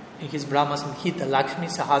in his Brahma Samhita, Lakshmi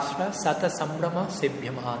Sahasra Sata Sambrama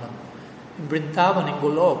Sebhyamanam. In Vrindavan, in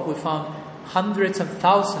Golok, we found hundreds of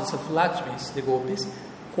thousands of Lakshmis, the gopis,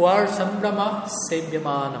 who are Sambrama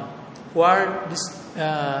Sebhyamanam, who are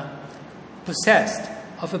possessed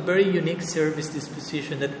of a very unique service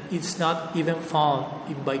disposition that is not even found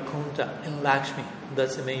in Vaikuntha and Lakshmi.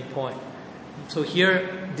 That's the main point. So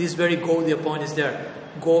here, this very Gaudiya point is there.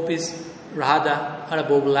 Gopis, Radha are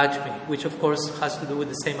above Lakshmi, which of course has to do with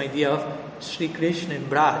the same idea of Sri Krishna and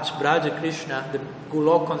Braj. Braja Krishna, the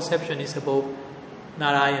Golok conception is above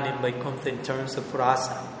Narayan and Vaikuntha in terms of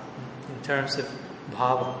rasa, in terms of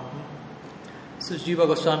bhava. So Jiva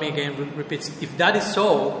Goswami again repeats, if that is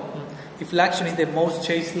so, if Lakshmi is the most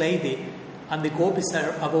chaste lady and the gopis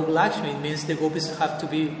are above Lakshmi, it means the gopis have to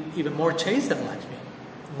be even more chaste than Lakshmi,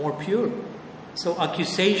 more pure. So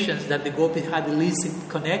accusations that the gopis had illicit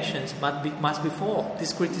connections must be false.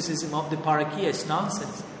 This criticism of the Parakiya is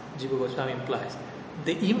nonsense, Jiva Goswami implies.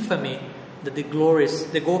 The infamy that the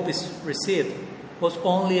gopis received was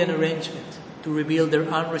only an arrangement to reveal their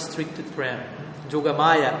unrestricted prem.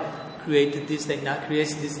 Yogamaya creates these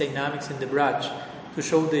dynamics in the Braj to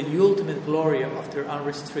show the ultimate glory of their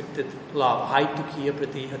unrestricted love. Haitukiya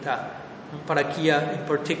pratihata. Parakiya in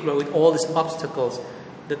particular, with all these obstacles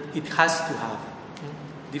that it has to have.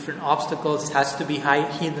 Different obstacles, it has to be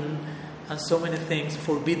hidden, and so many things,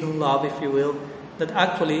 forbidden love, if you will, that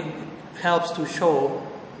actually helps to show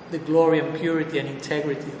the glory and purity and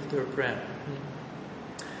integrity of their prem.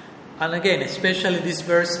 And again, especially this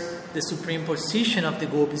verse, the supreme position of the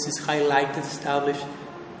gopis is highlighted, established,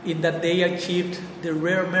 in that they achieved the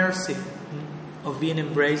rare mercy of being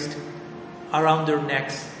embraced around their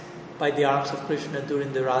necks by the arms of Krishna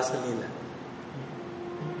during the Rasa Lila.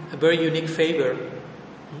 A very unique favor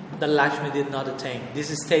that Lakshmi did not attain. This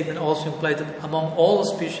statement also implies that among all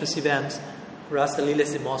auspicious events, Rasa Lila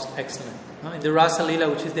is the most excellent. In the Rasa Lila,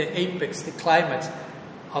 which is the apex, the climax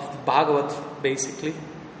of the Bhagavat, basically,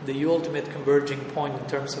 the ultimate converging point in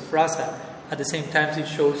terms of rasa, at the same time it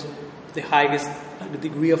shows the highest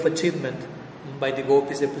degree of achievement by the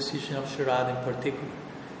gopis, the position of Sri Radha in particular.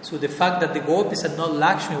 So the fact that the gopis and not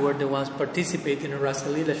Lakshmi were the ones participating in Rasa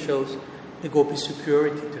Lila shows the gopis'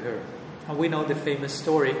 superiority to her. And we know the famous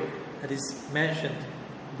story that is mentioned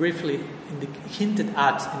briefly, hinted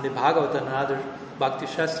at in the Bhagavata and other Bhakti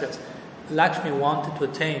Shastras. Lakshmi wanted to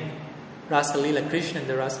attain Rasa Lila, Krishna in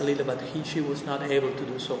the Rasa Lila, but she was not able to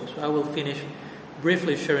do so. So I will finish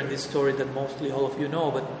briefly sharing this story that mostly all of you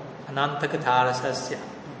know, but Ananta Katha Rasasya.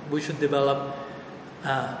 We should develop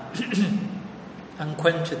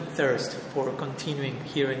unquenched thirst for continuing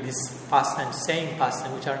hearing these pastimes, same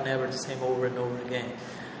pastimes, which are never the same over and over again.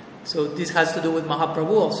 So this has to do with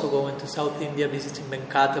Mahaprabhu also going to South India, visiting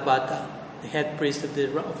Venkatapata, the head priest of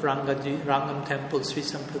Rangam temple, Sri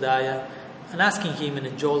Sampradaya, and asking him in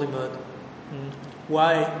a jolly mood,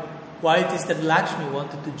 why it is that Lakshmi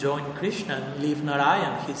wanted to join Krishna and leave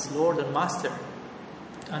Narayan, his Lord and Master,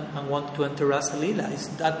 and wanted to enter Rasa Lila. Is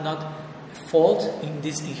that not a fault in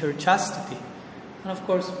her chastity? And of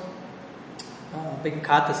course,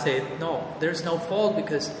 Venkata said, no, there's no fault,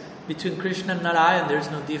 because between Krishna and Narayan there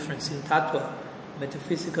is no difference in tattva,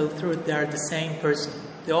 metaphysical truth. They are the same person.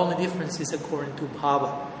 The only difference is according to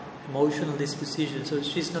bhava, emotional disposition. So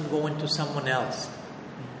she's not going to someone else.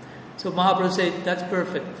 So Mahaprabhu said, that's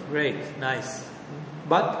perfect, great, nice.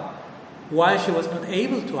 But why she was not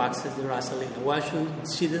able to access the Rasa Lila? Why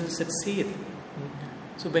she didn't succeed?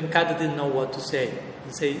 So Venkata didn't know what to say.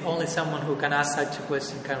 He said, only someone who can ask such a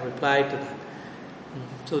question can reply to that.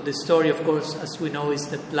 So the story, of course, as we know, is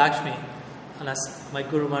that Lakshmi, and as my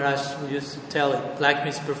Guru Maharaj used to tell it, Lakshmi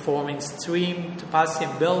is performing stream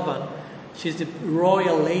tapasya in Belvan. She's the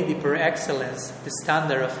royal lady per excellence, the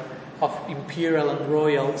standard of imperial and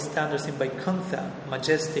royal standards in Vaikuntha,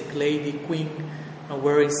 majestic lady, queen,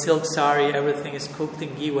 wearing silk sari, everything is cooked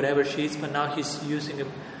in ghee, whatever she is, but now she's using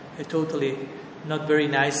a totally not very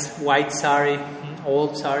nice white sari,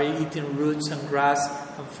 old sari, eating roots and grass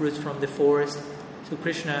and fruits from the forest. So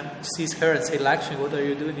Krishna sees her and says, Lakshmi, what are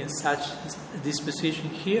you doing in such a disposition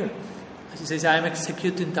here? She says, I am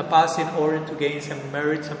executing tapasya in order to gain some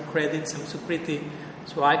merit, some credit, some sukriti,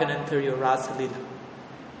 so I can enter your Rasa Lila.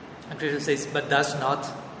 And Krishna says, but that's not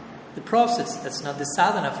the process, that's not the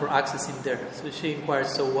sadhana for accessing there. So she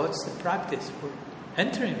inquires, so what's the practice for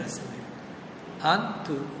entering Rasa Lila? And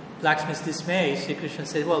to Lakshmi's dismay, Sri Krishna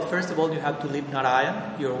says, well, first of all, you have to leave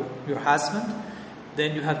Narayan, your husband.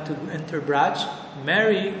 Then you have to enter Braj,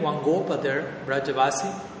 marry one Gopa there,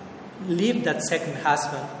 Brajavasi, leave that second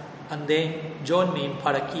husband, and then join me in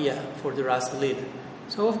Parakiya for the Rasa Lila.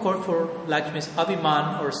 So, of course, for Lakshmi's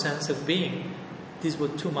Abhiman or sense of being, this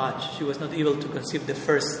was too much. She was not able to conceive the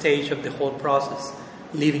first stage of the whole process,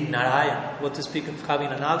 leaving Narayan. What to speak of having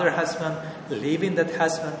another husband, leaving that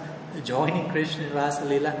husband, joining Krishna in Rasa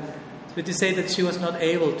Lila. So to say that she was not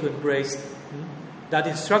able to embrace that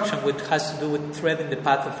instruction, which has to do with threading the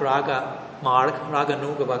path of Raga Marg, Raga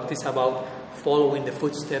Nuga Bhakti, is about following the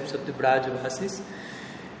footsteps of the Brajavasis.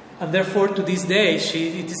 And therefore, to this day,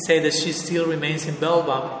 it is said that she still remains in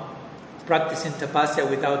Belbam, practicing tapasya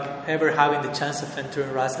without ever having the chance of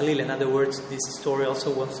entering Rasa Lila. In other words, this story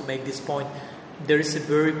also wants to make this point. There is a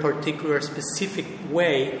very particular, specific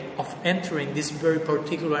way of entering this very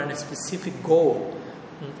particular and specific goal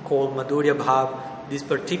called Madhurya Bhav, this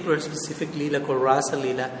particular specific Lila called Rasa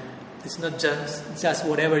Lila. It's not just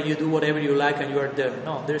whatever you do, whatever you like, and you are there.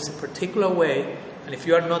 No, there's a particular way, and if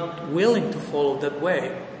you are not willing to follow that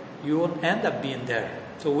way, you won't end up being there.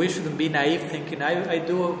 So we shouldn't be naive thinking, I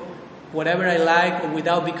do whatever I like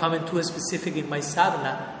without becoming too specific in my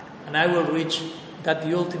sadhana, and I will reach that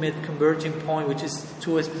the ultimate converging point, which is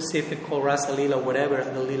too specific, called Rasa Lila, whatever,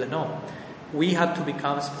 and the Lila. No. We have to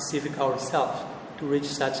become specific ourselves to reach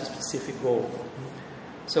such a specific goal.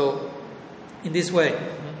 So, in this way,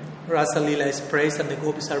 Rasa Lila is praised and the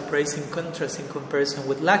gopis are praised in contrast, in comparison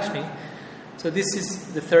with Lakshmi. So this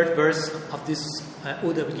is the third verse of this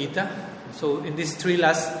Uddhava Gita. So in these three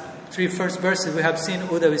first verses, we have seen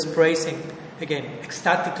Uddhava is praising, again,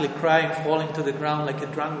 ecstatically crying, falling to the ground like a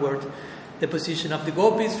drunkard, the position of the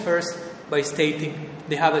gopis, first by stating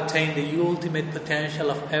they have attained the ultimate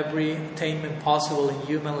potential of every attainment possible in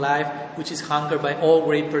human life, which is hungered by all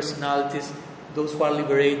great personalities, those who are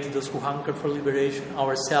liberated, those who hunger for liberation,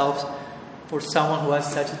 ourselves. For someone who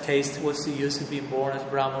has such a taste, what's the use of being born as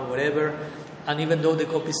Brahma or whatever? And even though the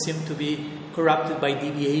gopis seem to be corrupted by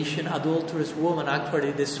deviation, adulterous woman,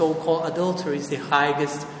 actually the so-called adultery is the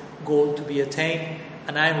highest goal to be attained.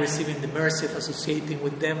 And I am receiving the mercy of associating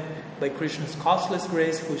with them by Krishna's causeless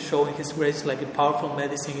grace, who is showing His grace like a powerful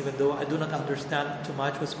medicine, even though I do not understand too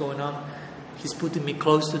much what's going on. He's putting me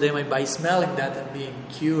close to them, and by smelling that I'm being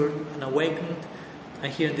cured and awakened.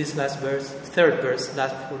 And here in this last verse, third verse,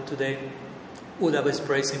 last for today, Uddhava is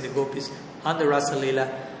praising the gopis and the Rasa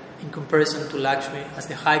Lila in comparison to Lakshmi as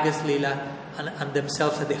the highest Lila, and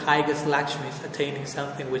themselves as the highest Lakshmis, attaining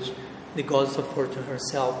something which the goddess of fortune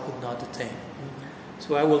herself could not attain.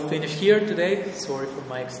 So I will finish here today. Sorry for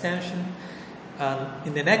my extension.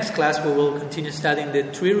 In the next class, we will continue studying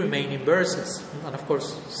the 3 remaining verses, and of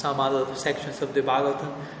course some other sections of the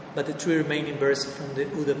Bhagavatam, but the 3 remaining verses from the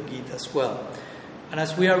Uddhava Gita as well. And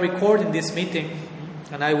as we are recording this meeting,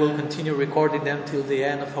 and I will continue recording them till the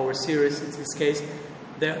end of our series, in this case,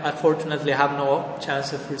 unfortunately I have no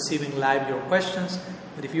chance of receiving live your questions,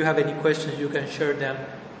 but if you have any questions, you can share them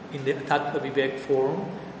in the Tattva Vivek forum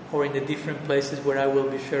or in the different places where I will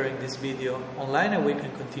be sharing this video online, and we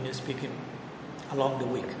can continue speaking along the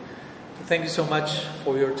week. So thank you so much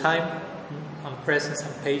for your time and presence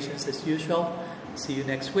and patience as usual. See you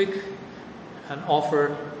next week. And I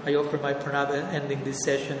offer my pranava ending this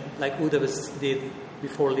session like Uddhava did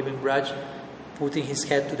before leaving Braj, putting his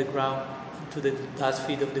head to the ground, to the last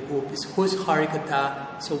feet of the gopis, whose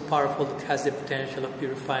Harikatha so powerful that it has the potential of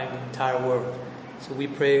purifying the entire world. So we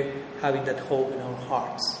pray having that hope in our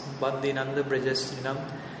hearts. Bandinanda Brajastrinam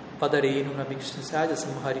Padarenu Nabhikshnasaja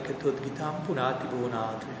Samharikatodgitam Punati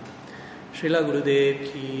Bhunatri. Srila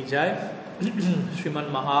Gurudev ki jai,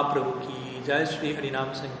 Sriman Mahaprabhu ki jai, Sri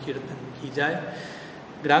Harinam Sankirtan ki jai,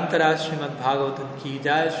 Grantara Srimad Bhagavatam ki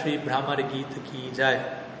jai, Sri Brahmar Gita ki jai,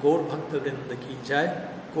 Gaur Bhakta Vrinda ki jai,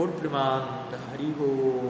 Gaur Pramananda Hari Ho.